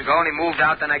 2 weeks ago, and he moved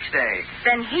out the next day.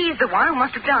 Then he's the one who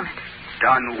must have done it.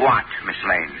 Done what, Miss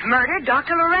Lane? Murdered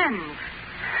Dr. Lorenz.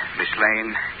 Miss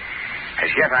Lane, as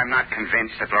yet I'm not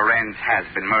convinced that Lorenz has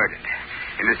been murdered.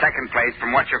 In the second place,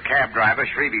 from what your cab driver,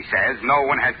 Shrevey, says, no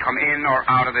one has come in or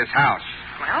out of this house.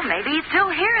 Well, maybe he's still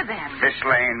here then. Miss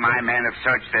Lane, my men have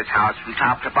searched this house from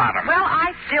top to bottom. Well,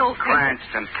 I still think...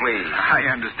 Cranston, please. I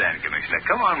understand, Commissioner.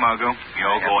 Come on, Margot.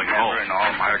 You're going home.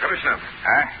 Commissioner.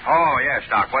 Oh, yes,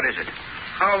 Doc. What is it?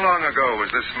 How long ago was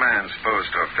this man supposed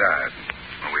to have died?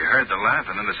 Well, we heard the laugh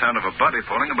and then the sound of a body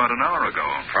falling about an hour ago.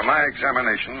 From my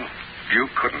examination, you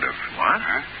couldn't have. What?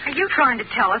 Are you trying to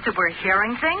tell us that we're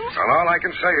hearing things? Well, all I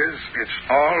can say is it's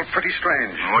all pretty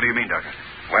strange. What do you mean, Doctor?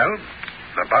 Well,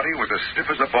 the body was as stiff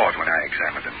as a board when I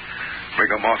examined him.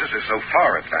 Rigor mortis is so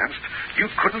far advanced, you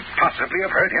couldn't possibly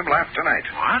have heard him laugh tonight.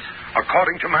 What?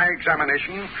 According to my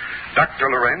examination,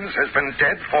 Dr. Lorenz has been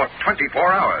dead for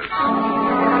 24 hours.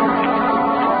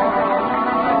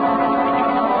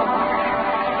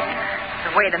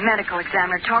 The way the medical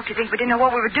examiner talked, you think we didn't know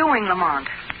what we were doing, Lamont.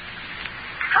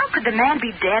 How could the man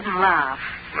be dead and laugh?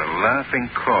 The laughing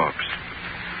corpse.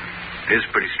 It is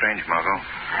pretty strange, Margot.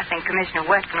 I think Commissioner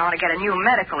Weston ought to get a new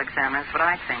medical examiner. That's what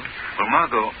I think. Well,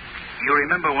 Margot, you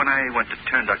remember when I went to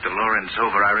turn Dr. Lorenz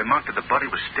over, I remarked that the body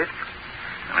was stiff?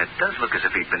 And it does look as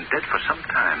if he'd been dead for some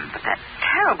time. But that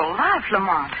terrible laugh,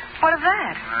 Lamont. What of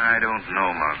that? I don't know,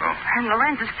 Margot. And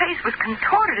Lorenz's face was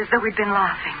contorted as though he'd been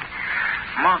laughing.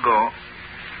 Margot,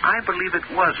 I believe it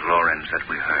was Lorenz that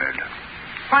we heard.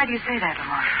 Why do you say that,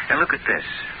 Lamont? Now, look at this.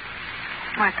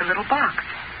 Why, it's a little box.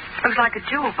 Looks like a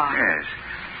jewel box. Yes.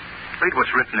 Read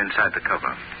what's written inside the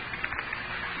cover.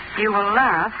 You will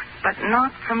laugh, but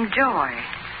not from joy.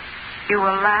 You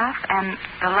will laugh, and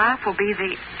the laugh will be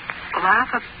the laugh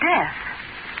of death.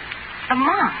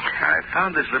 Lamont. I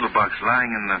found this little box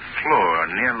lying in the floor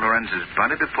near Lorenz's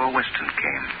body before Weston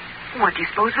came. What do you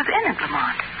suppose was in it,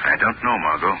 Lamont? I don't know,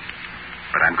 Margot.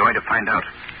 But I'm going to find out.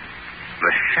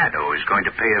 The Shadow is going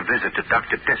to pay a visit to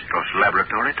Dr. Destro's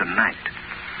laboratory tonight.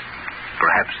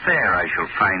 Perhaps there I shall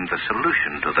find the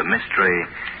solution to the mystery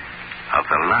of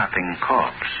the laughing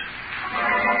corpse.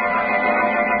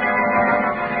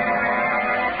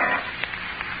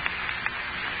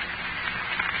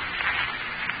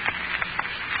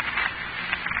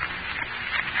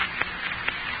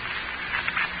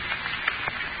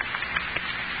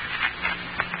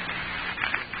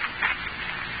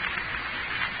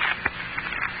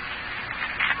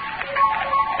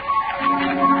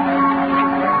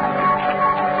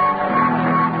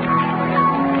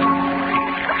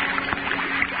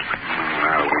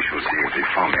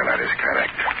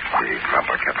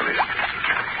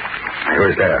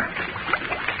 Who's there?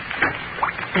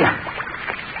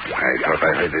 I thought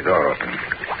I heard the door open.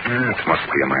 It must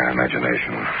be my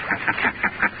imagination.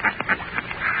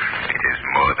 It is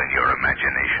more than your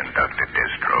imagination, Dr.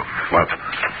 Destro. What?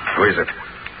 Who is it?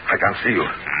 I can't see you.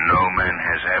 No man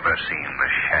has ever seen the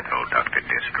Shadow, Dr.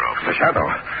 Destro. The Shadow?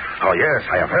 Oh, yes,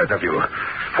 I have heard of you.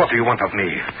 What do you want of me?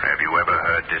 Have you ever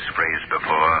heard this phrase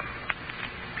before?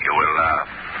 You will laugh,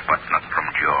 but not from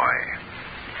joy.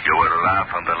 You will laugh,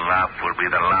 and the laugh will be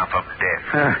the laugh of death.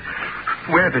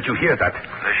 Where did you hear that?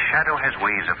 The Shadow has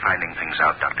ways of finding things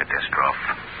out, Dr. Destroff.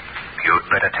 You'd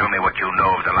better tell me what you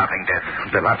know of the Laughing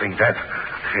Death. The Laughing Death?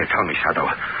 Tell me, Shadow.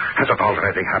 Has it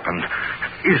already happened?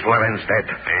 Is Lorenz dead?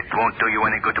 It won't do you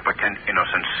any good to pretend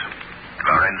innocence.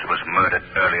 Lorenz was murdered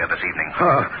earlier this evening.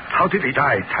 How did he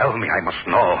die? Tell me, I must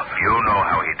know. You know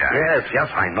how he died.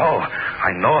 Yes, I know.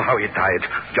 I know how he died,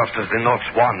 just as the notes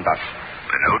warned us.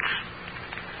 The notes?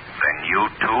 Then you,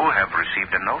 too, have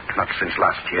received a note? Not since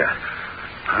last year.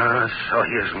 So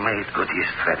he has made good his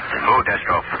threat. Who,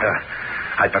 Destroff?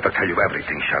 I'd better tell you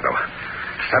everything, Shadow.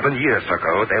 7 years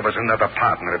ago, there was another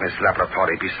partner in his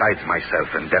laboratory besides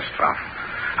myself and Destroff.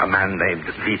 A man named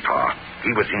Vitor.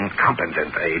 He was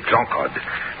incompetent, a drunkard.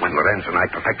 When Lorenz and I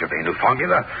perfected a new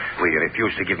formula, we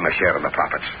refused to give him a share in the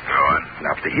profits. Go on.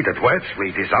 After heated words, we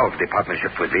dissolved the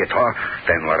partnership with Vitor.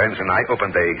 Then Lorenz and I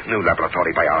opened a new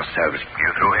laboratory by ourselves. You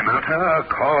threw him out?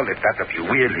 Call it that if you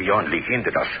will. He only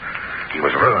hindered us. He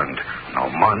was ruined. No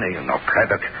money, no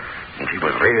credit. And he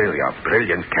was really a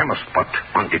brilliant chemist, but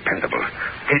undependable.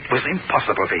 It was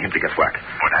impossible for him to get work.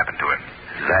 What happened to him?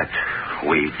 That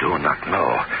we do not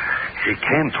know. He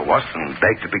came to us and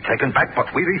begged to be taken back, but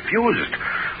we refused.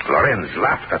 Lorenz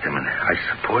laughed at him, and I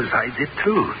suppose I did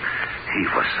too. He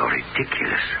was so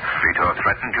ridiculous. Vitor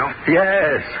threatened you?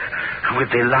 Yes,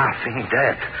 with the Laughing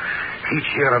Death. Each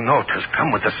year a note has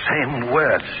come with the same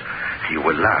words. You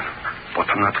will laugh, but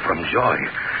not from joy.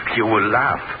 You will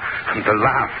laugh, and the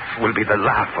laugh will be the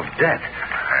laugh of death.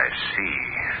 I see.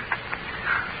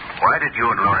 Why did you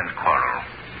and Lorenz quarrel?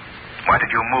 Why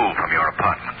did you move from your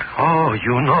apartment? Oh,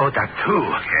 you know that too.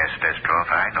 Yes, Destroff,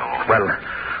 I know. Well,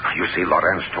 you see,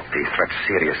 Lorenz took the threat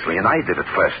seriously, and I did at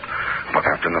first. But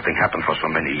after nothing happened for so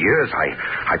many years,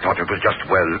 I thought it was just,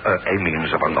 a means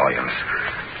of annoyance.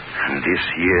 And this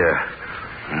year,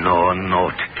 no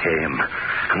note came.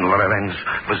 And Lorenz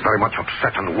was very much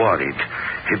upset and worried.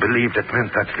 He believed it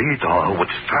meant that Vidor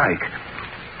would strike.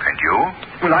 And you?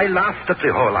 Well, I laughed at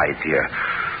the whole idea.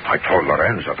 I told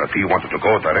Lorenzo that if he wanted to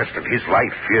go the rest of his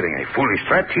life fearing a foolish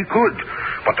threat, he could.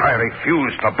 But I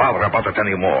refused to bother about it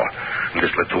anymore.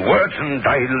 Just let the words, and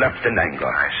I left in anger.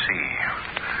 I see.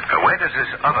 Where does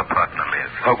this other partner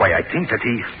live? Oh, why, I think that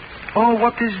he... Oh,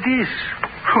 what is this?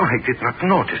 Oh, I did not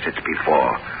notice it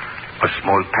before. A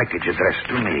small package addressed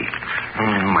to me.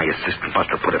 My assistant must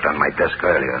have put it on my desk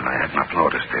earlier, and I had not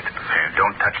noticed it.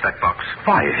 Don't touch that box.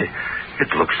 Why,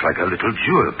 it looks like a little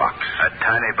jewel box. A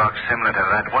tiny box similar to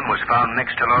that one was found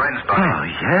next to Lorenz's body. Oh,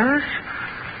 yes?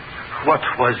 What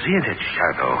was in it,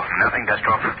 Shadow? Nothing,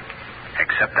 Destrov.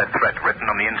 Except that threat written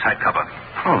on the inside cover.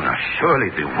 Oh, now,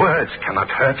 surely the words cannot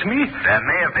hurt me. There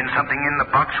may have been something in the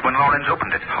box when Lorenz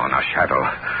opened it. Oh, now, Shadow,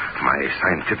 my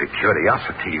scientific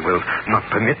curiosity will not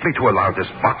permit me to allow this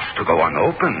box to go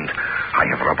unopened. I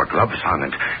have rubber gloves on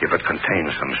it. If it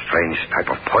contains some strange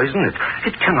type of poison,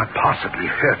 it cannot possibly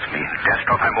hurt me.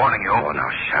 Destrov, I'm warning you. Oh,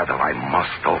 now, Shadow, I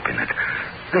must open it.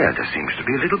 There seems to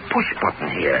be a little push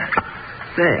button here.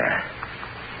 There.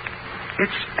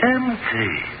 It's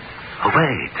empty. Oh,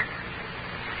 wait.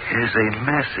 Here's a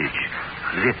message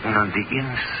written on the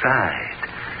inside.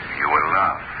 You will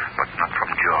laugh, but not from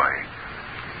joy.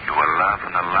 You will laugh,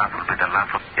 and the laugh will be the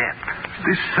laugh of death.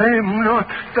 The same note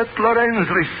that Lorenz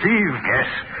received. Yes.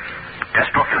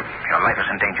 Destrov, your life is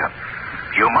in danger.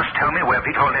 You must tell me where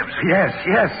Vito lives.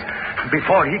 Yes.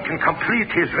 Before he can complete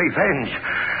his revenge.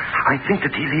 I think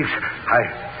that he lives...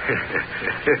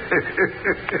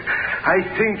 I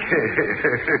think...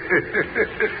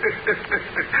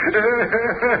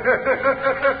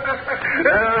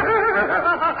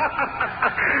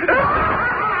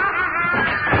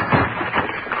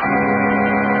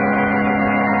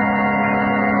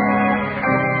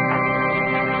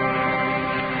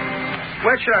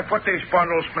 Where should I put these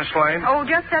bundles, Miss Lane? Oh,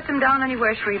 just set them down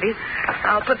anywhere, Shrevey.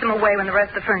 I'll put them away when the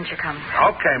rest of the furniture comes.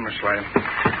 Okay, Miss Lane.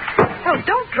 Well,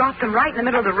 don't drop them right in the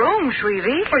middle of the room,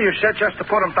 Shrevey. Well, you said just to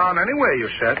put them down anywhere, you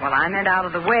said. Well, I meant out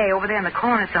of the way, over there in the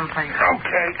corner someplace.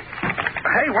 Okay.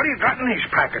 Hey, what do you got in these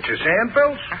packages?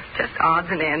 Handbills? Just odds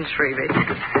and ends, Shrevey.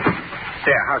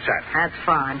 There, how's that? That's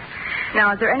fine.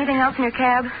 Now, is there anything else in your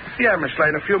cab? Yeah, Miss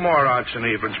Lane, a few more odds and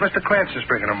evens. Mr. Cranston's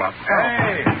bringing them up.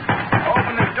 Hey,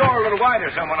 open the door a little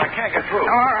wider, someone. I can't get through.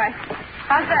 All right.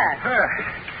 How's that?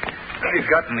 What have you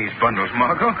got in these bundles,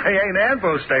 Margot? They ain't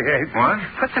ambushed, they ain't. What?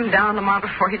 Put them down, Lamont,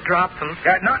 before you drop them.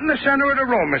 Got not in the center of the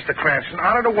room, Mr. Cranston.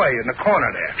 Out of the way, in the corner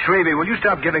there. Shrevey, will you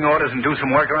stop giving orders and do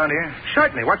some work around here?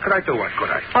 Certainly. What could I do? What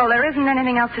could I? Well, there isn't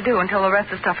anything else to do until the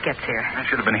rest of the stuff gets here. I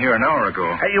should have been here an hour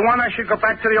ago. Hey, you want I should go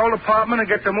back to the old apartment and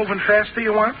get them moving faster,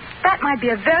 you want? That might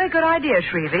be a very good idea,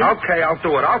 Shrevey. Okay, I'll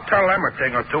do it. I'll tell them a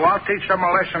thing or two. I'll teach them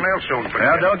a lesson they'll soon forget.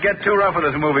 Well, don't get too rough with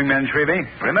us moving men, Shrevey.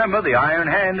 Remember the iron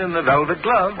hand and the velvet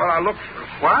glove. Well, I look...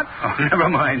 What? Oh, never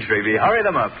mind, Shrevey. Hurry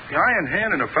them up. The iron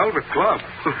hand and a velvet glove.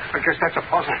 I guess that's a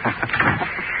puzzle.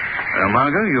 Well,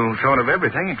 Margot, you thought of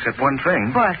everything except one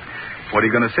thing. What? What are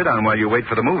you going to sit on while you wait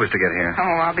for the movers to get here?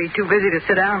 Oh, I'll be too busy to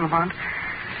sit down, Lamont.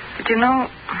 But you know,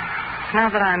 now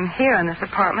that I'm here in this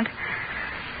apartment,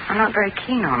 I'm not very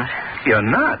keen on it. You're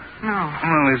not? No.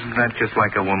 Well, isn't that just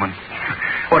like a woman?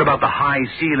 What about the high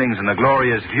ceilings and the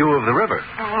glorious view of the river?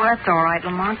 Oh, that's all right,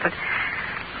 Lamont, but...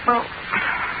 Well,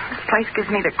 this place gives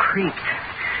me the creeps.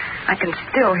 I can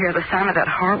still hear the sound of that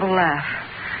horrible laugh.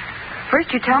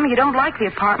 First you tell me you don't like the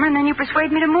apartment, and then you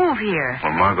persuade me to move here.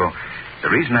 Well, Margot,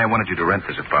 the reason I wanted you to rent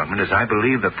this apartment is I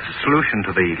believe that the solution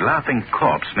to the laughing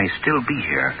corpse may still be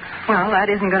here. Well, that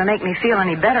isn't going to make me feel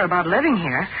any better about living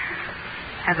here.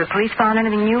 Has the police found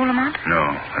anything new, Lamont? No.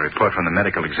 A report from the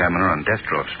medical examiner on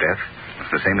Destrov's death was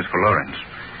the same as for Lorenz.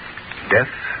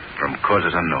 Death from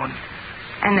causes unknown.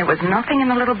 And there was nothing in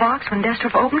the little box when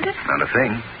Destrov opened it? Not a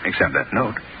thing, except that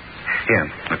note. Here,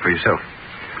 look for yourself.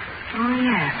 Oh,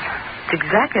 yes. It's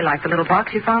exactly like the little box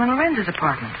you found in Lorenz's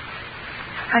apartment.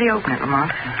 How do you open it,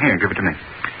 Lamont? Here, give it to me.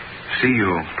 See,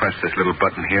 you press this little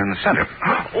button here in the center.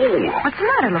 Oh! What's the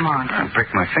matter, Lamont? I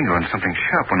pricked my finger on something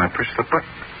sharp when I pushed the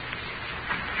button.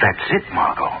 That's it,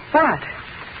 Margot. What?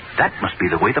 That must be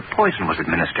the way the poison was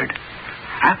administered.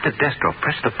 After Destrov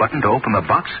pressed the button to open the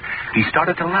box, he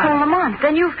started to laugh. Oh, Lamont,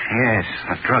 then you... Yes,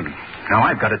 a drug. Now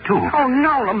I've got it, too. Oh,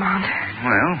 no, Lamont.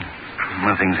 Well,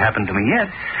 nothing's happened to me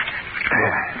yet.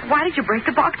 Why did you break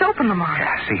the box open, Lamont?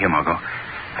 See here, Margot.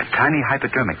 A tiny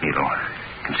hypodermic needle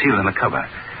concealed in the cover.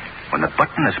 When the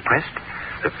button is pressed,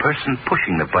 the person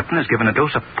pushing the button is given a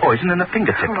dose of poison in the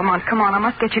fingertip. Oh, Lamont, come on. I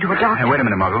must get you to a doctor. Wait a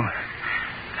minute, Margot.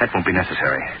 That won't be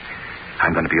necessary.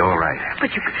 I'm going to be all right.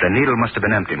 But you... The needle must have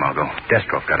been empty, Margot.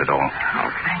 Destroph got it all. Oh,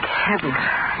 thank heavens.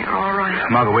 You're all right.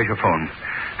 Margot, where's your phone?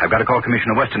 I've got to call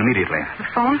Commissioner Weston immediately. The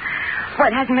phone? Well,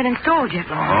 it hasn't been installed yet,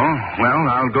 Lamont. Oh, well,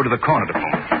 I'll go to the corner to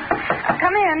phone.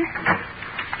 Come in.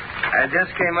 I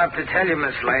just came up to tell you,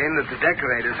 Miss Lane, that the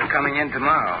decorators are coming in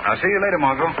tomorrow. I'll see you later,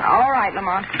 Margot. All right,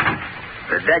 Lamont.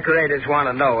 The decorators want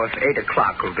to know if 8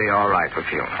 o'clock will be all right with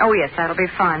you. Oh, yes, that'll be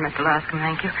fine, Mr. Lascom,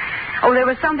 thank you. Oh, there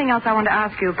was something else I wanted to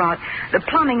ask you about. The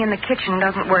plumbing in the kitchen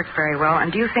doesn't work very well,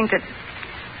 and do you think that...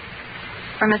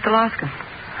 Well, Mr. Lascom,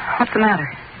 what's the matter?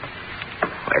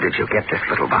 Where did you get this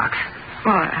little box?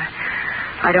 Well,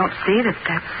 I don't see that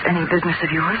that's any business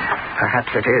of yours.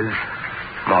 Perhaps it is.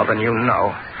 More than you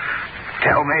know.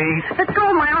 Tell me. Let go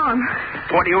of my arm.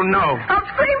 What do you know? I'll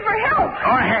scream for help.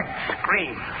 Go ahead.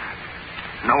 Scream.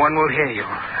 No one will hear you.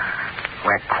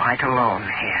 We're quite alone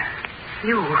here.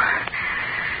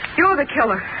 You're the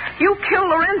killer. You killed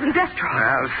Lorenz and Destro.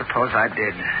 Well, suppose I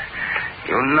did.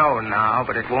 You know now,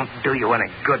 but it won't do you any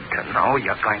good to know.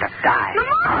 You're going to die.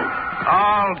 Lamont!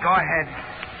 Oh, go ahead.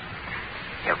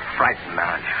 You're frightened,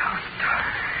 aren't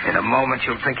you? In a moment,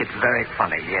 you'll think it's very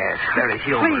funny. Yes, very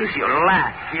humorous. Please. You'll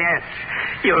laugh. Yes,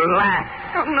 you'll laugh.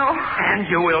 Oh, no. And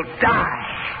you will die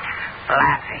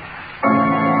laughing.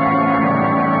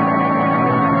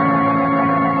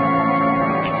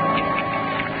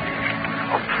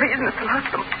 Please, Mr.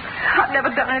 Lascom. I've never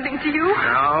done anything to you.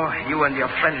 No, you and your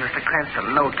friend, Mr.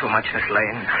 Cranston, know too much, Miss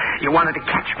Lane. You wanted to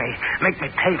catch me, make me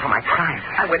pay for my crime.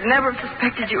 I would never have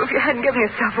suspected you if you hadn't given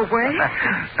yourself away.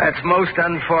 That's most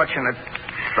unfortunate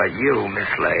for you, Miss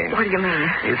Lane. What do you mean?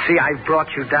 You see, I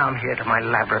brought you down here to my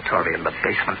laboratory in the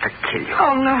basement to kill you.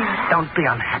 Oh, no. Don't be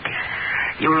unhappy.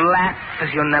 You laugh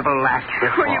as you never laughed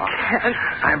before. Oh, you can't.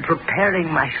 I'm preparing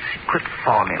my secret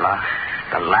formula.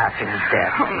 The laughing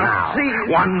death. Oh, no, now. please.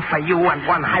 One for you and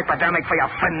one hypodermic for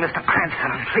your friend, Mr.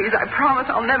 Cranston. Please, I promise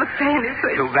I'll never say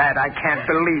anything. Too bad I can't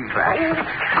believe that.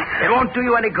 It won't do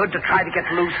you any good to try to get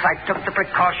loose. I took the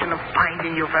precaution of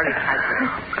binding you very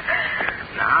tightly.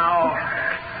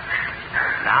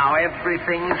 Now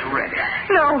everything's ready.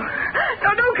 No,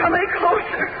 don't come any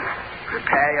closer.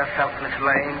 Prepare yourself, Miss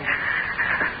Lane.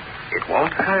 It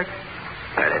won't hurt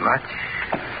very much.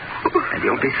 And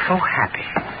you'll be so happy.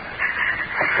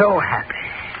 So happy.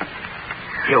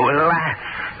 You will laugh.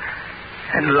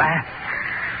 And laugh.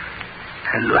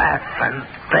 And laugh. And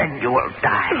then you will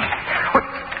die. What?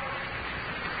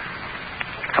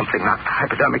 Something knocked the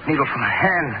hypodermic needle from my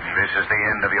hand. This is the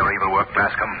end of your evil work,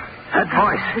 Lascom. That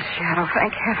voice. The shadow,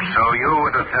 thank heaven. So you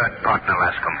were the third partner,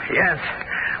 Lascom. Yes.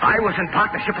 I was in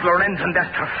partnership with Lorenz and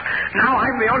Destroph. Now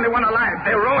I'm the only one alive.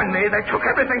 They ruined me. They took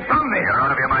everything from me. You're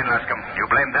out of your mind, Lascom. You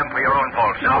blame them for your own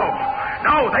faults.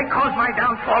 No, they caused my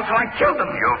downfall, so I killed them.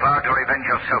 You vowed to revenge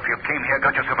yourself. You came here,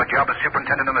 got yourself a job as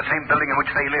superintendent in the same building in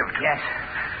which they lived. Yes.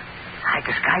 I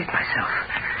disguised myself.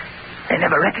 They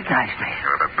never recognized me. You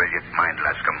have a brilliant mind,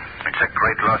 Lascom. It's a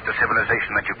great loss to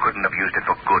civilization that you couldn't have used it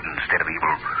for good instead of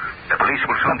evil. The police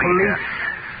will soon be here.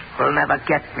 Will never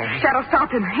get me. Shadow,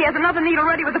 stop him. He has another needle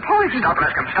ready with the poison. Stop,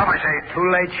 Lascom. Stop, I say. Too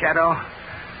late, Shadow.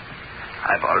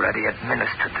 I've already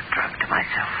administered the drug to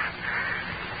myself.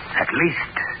 At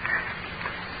least,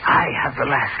 I have the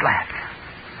last laugh.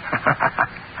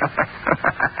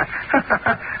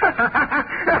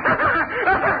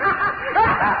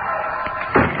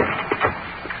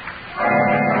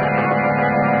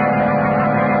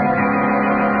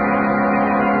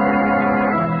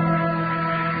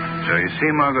 So you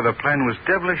see, Margot, the plan was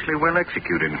devilishly well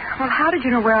executed. Well, how did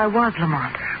you know where I was,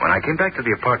 Lamont? When I came back to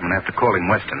the apartment after calling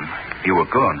Weston, you were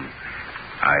gone.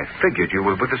 I figured you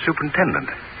were with the superintendent.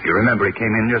 You remember he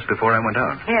came in just before I went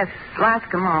out. Yes,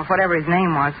 Lascom, or whatever his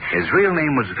name was. His real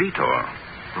name was Vitor.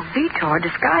 Well, Vitor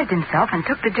disguised himself and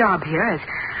took the job here as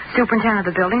superintendent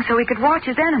of the building so he could watch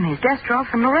his enemies,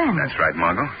 Destroph and Lorenz. That's right,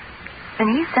 Margot. Then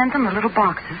he sent them the little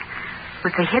boxes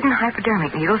with the hidden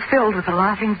hypodermic needles filled with the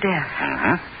laughing death.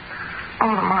 Mm-hmm.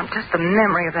 Oh, Lamont, just the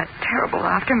memory of that terrible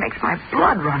laughter makes my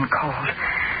blood run cold.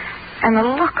 And the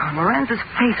look on Lorenz's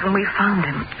face when we found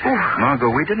him. Ooh. Margot,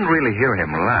 we didn't really hear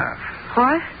him laugh.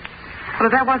 What? Well,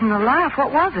 if that wasn't a laugh, what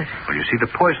was it? Well, you see,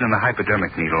 the poison in the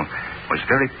hypodermic needle was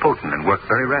very potent and worked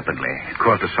very rapidly. It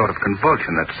caused a sort of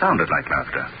convulsion that sounded like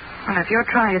laughter. Well, if you're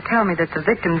trying to tell me that the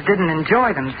victims didn't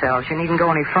enjoy themselves, you needn't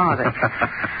go any farther.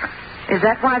 Is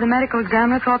that why the medical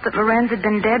examiner thought that Lorenz had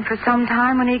been dead for some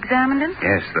time when he examined him?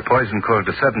 Yes, the poison caused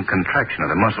a sudden contraction of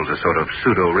the muscles, a sort of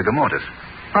pseudo-rigor mortis.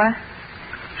 What?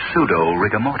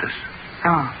 Pseudo-rigor mortis.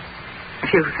 Oh.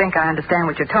 If you think I understand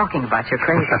what you're talking about, you're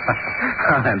crazy.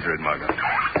 I'll answer it, Margot.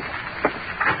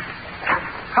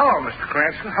 Hello, Mr.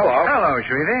 Cranston. Hello. Hello,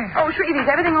 Shrevey. Oh, Shrevey, is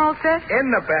everything all set?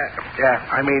 In the bed.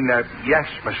 Yes,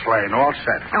 Miss Lane, all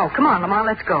set. Oh, come on, Lamar,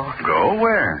 let's go. Go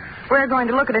where? We're going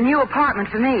to look at a new apartment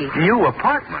for me. New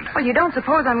apartment? Well, you don't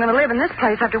suppose I'm going to live in this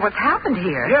place after what's happened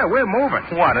here? Yeah, we're moving.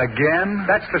 What, again?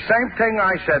 That's the same thing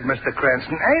I said, Mr.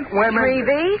 Cranston. Ain't women...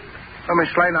 Shrevey? Oh,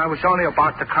 Miss Lane, I was only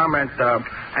about to comment,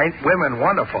 ain't women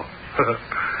wonderful?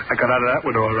 I got out of that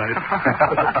one all right.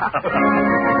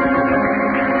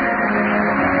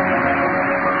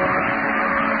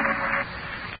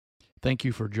 Thank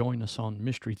you for joining us on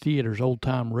Mystery Theater's Old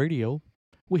Time Radio.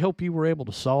 We hope you were able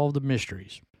to solve the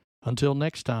mysteries. Until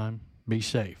next time, be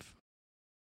safe.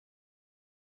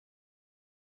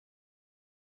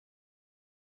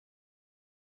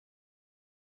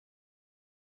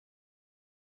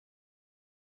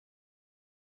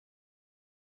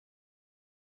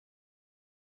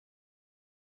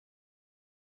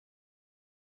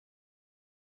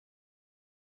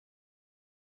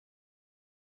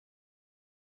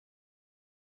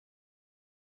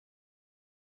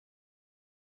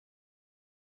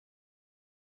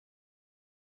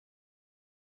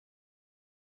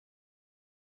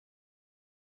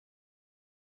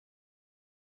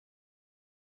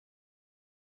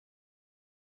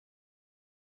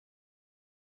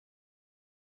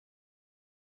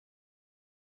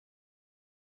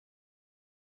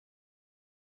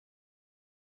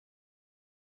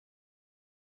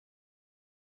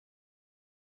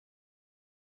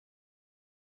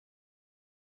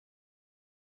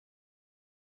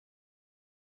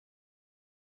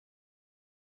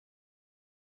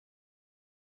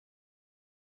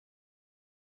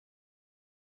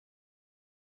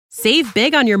 Save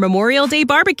big on your Memorial Day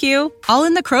barbecue, all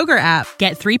in the Kroger app.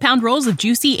 Get 3-pound rolls of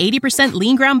juicy 80%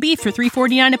 lean ground beef for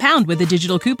 $3.49 a pound with a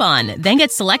digital coupon. Then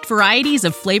get select varieties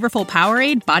of flavorful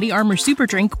Powerade, Body Armor Super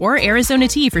Drink, or Arizona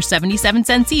tea for 77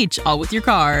 cents each, all with your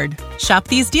card. Shop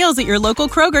these deals at your local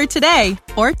Kroger today,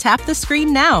 or tap the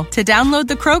screen now to download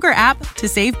the Kroger app to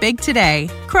save big today.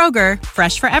 Kroger,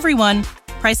 fresh for everyone.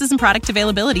 Prices and product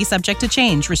availability subject to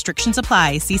change. Restrictions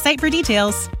apply. See site for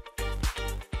details.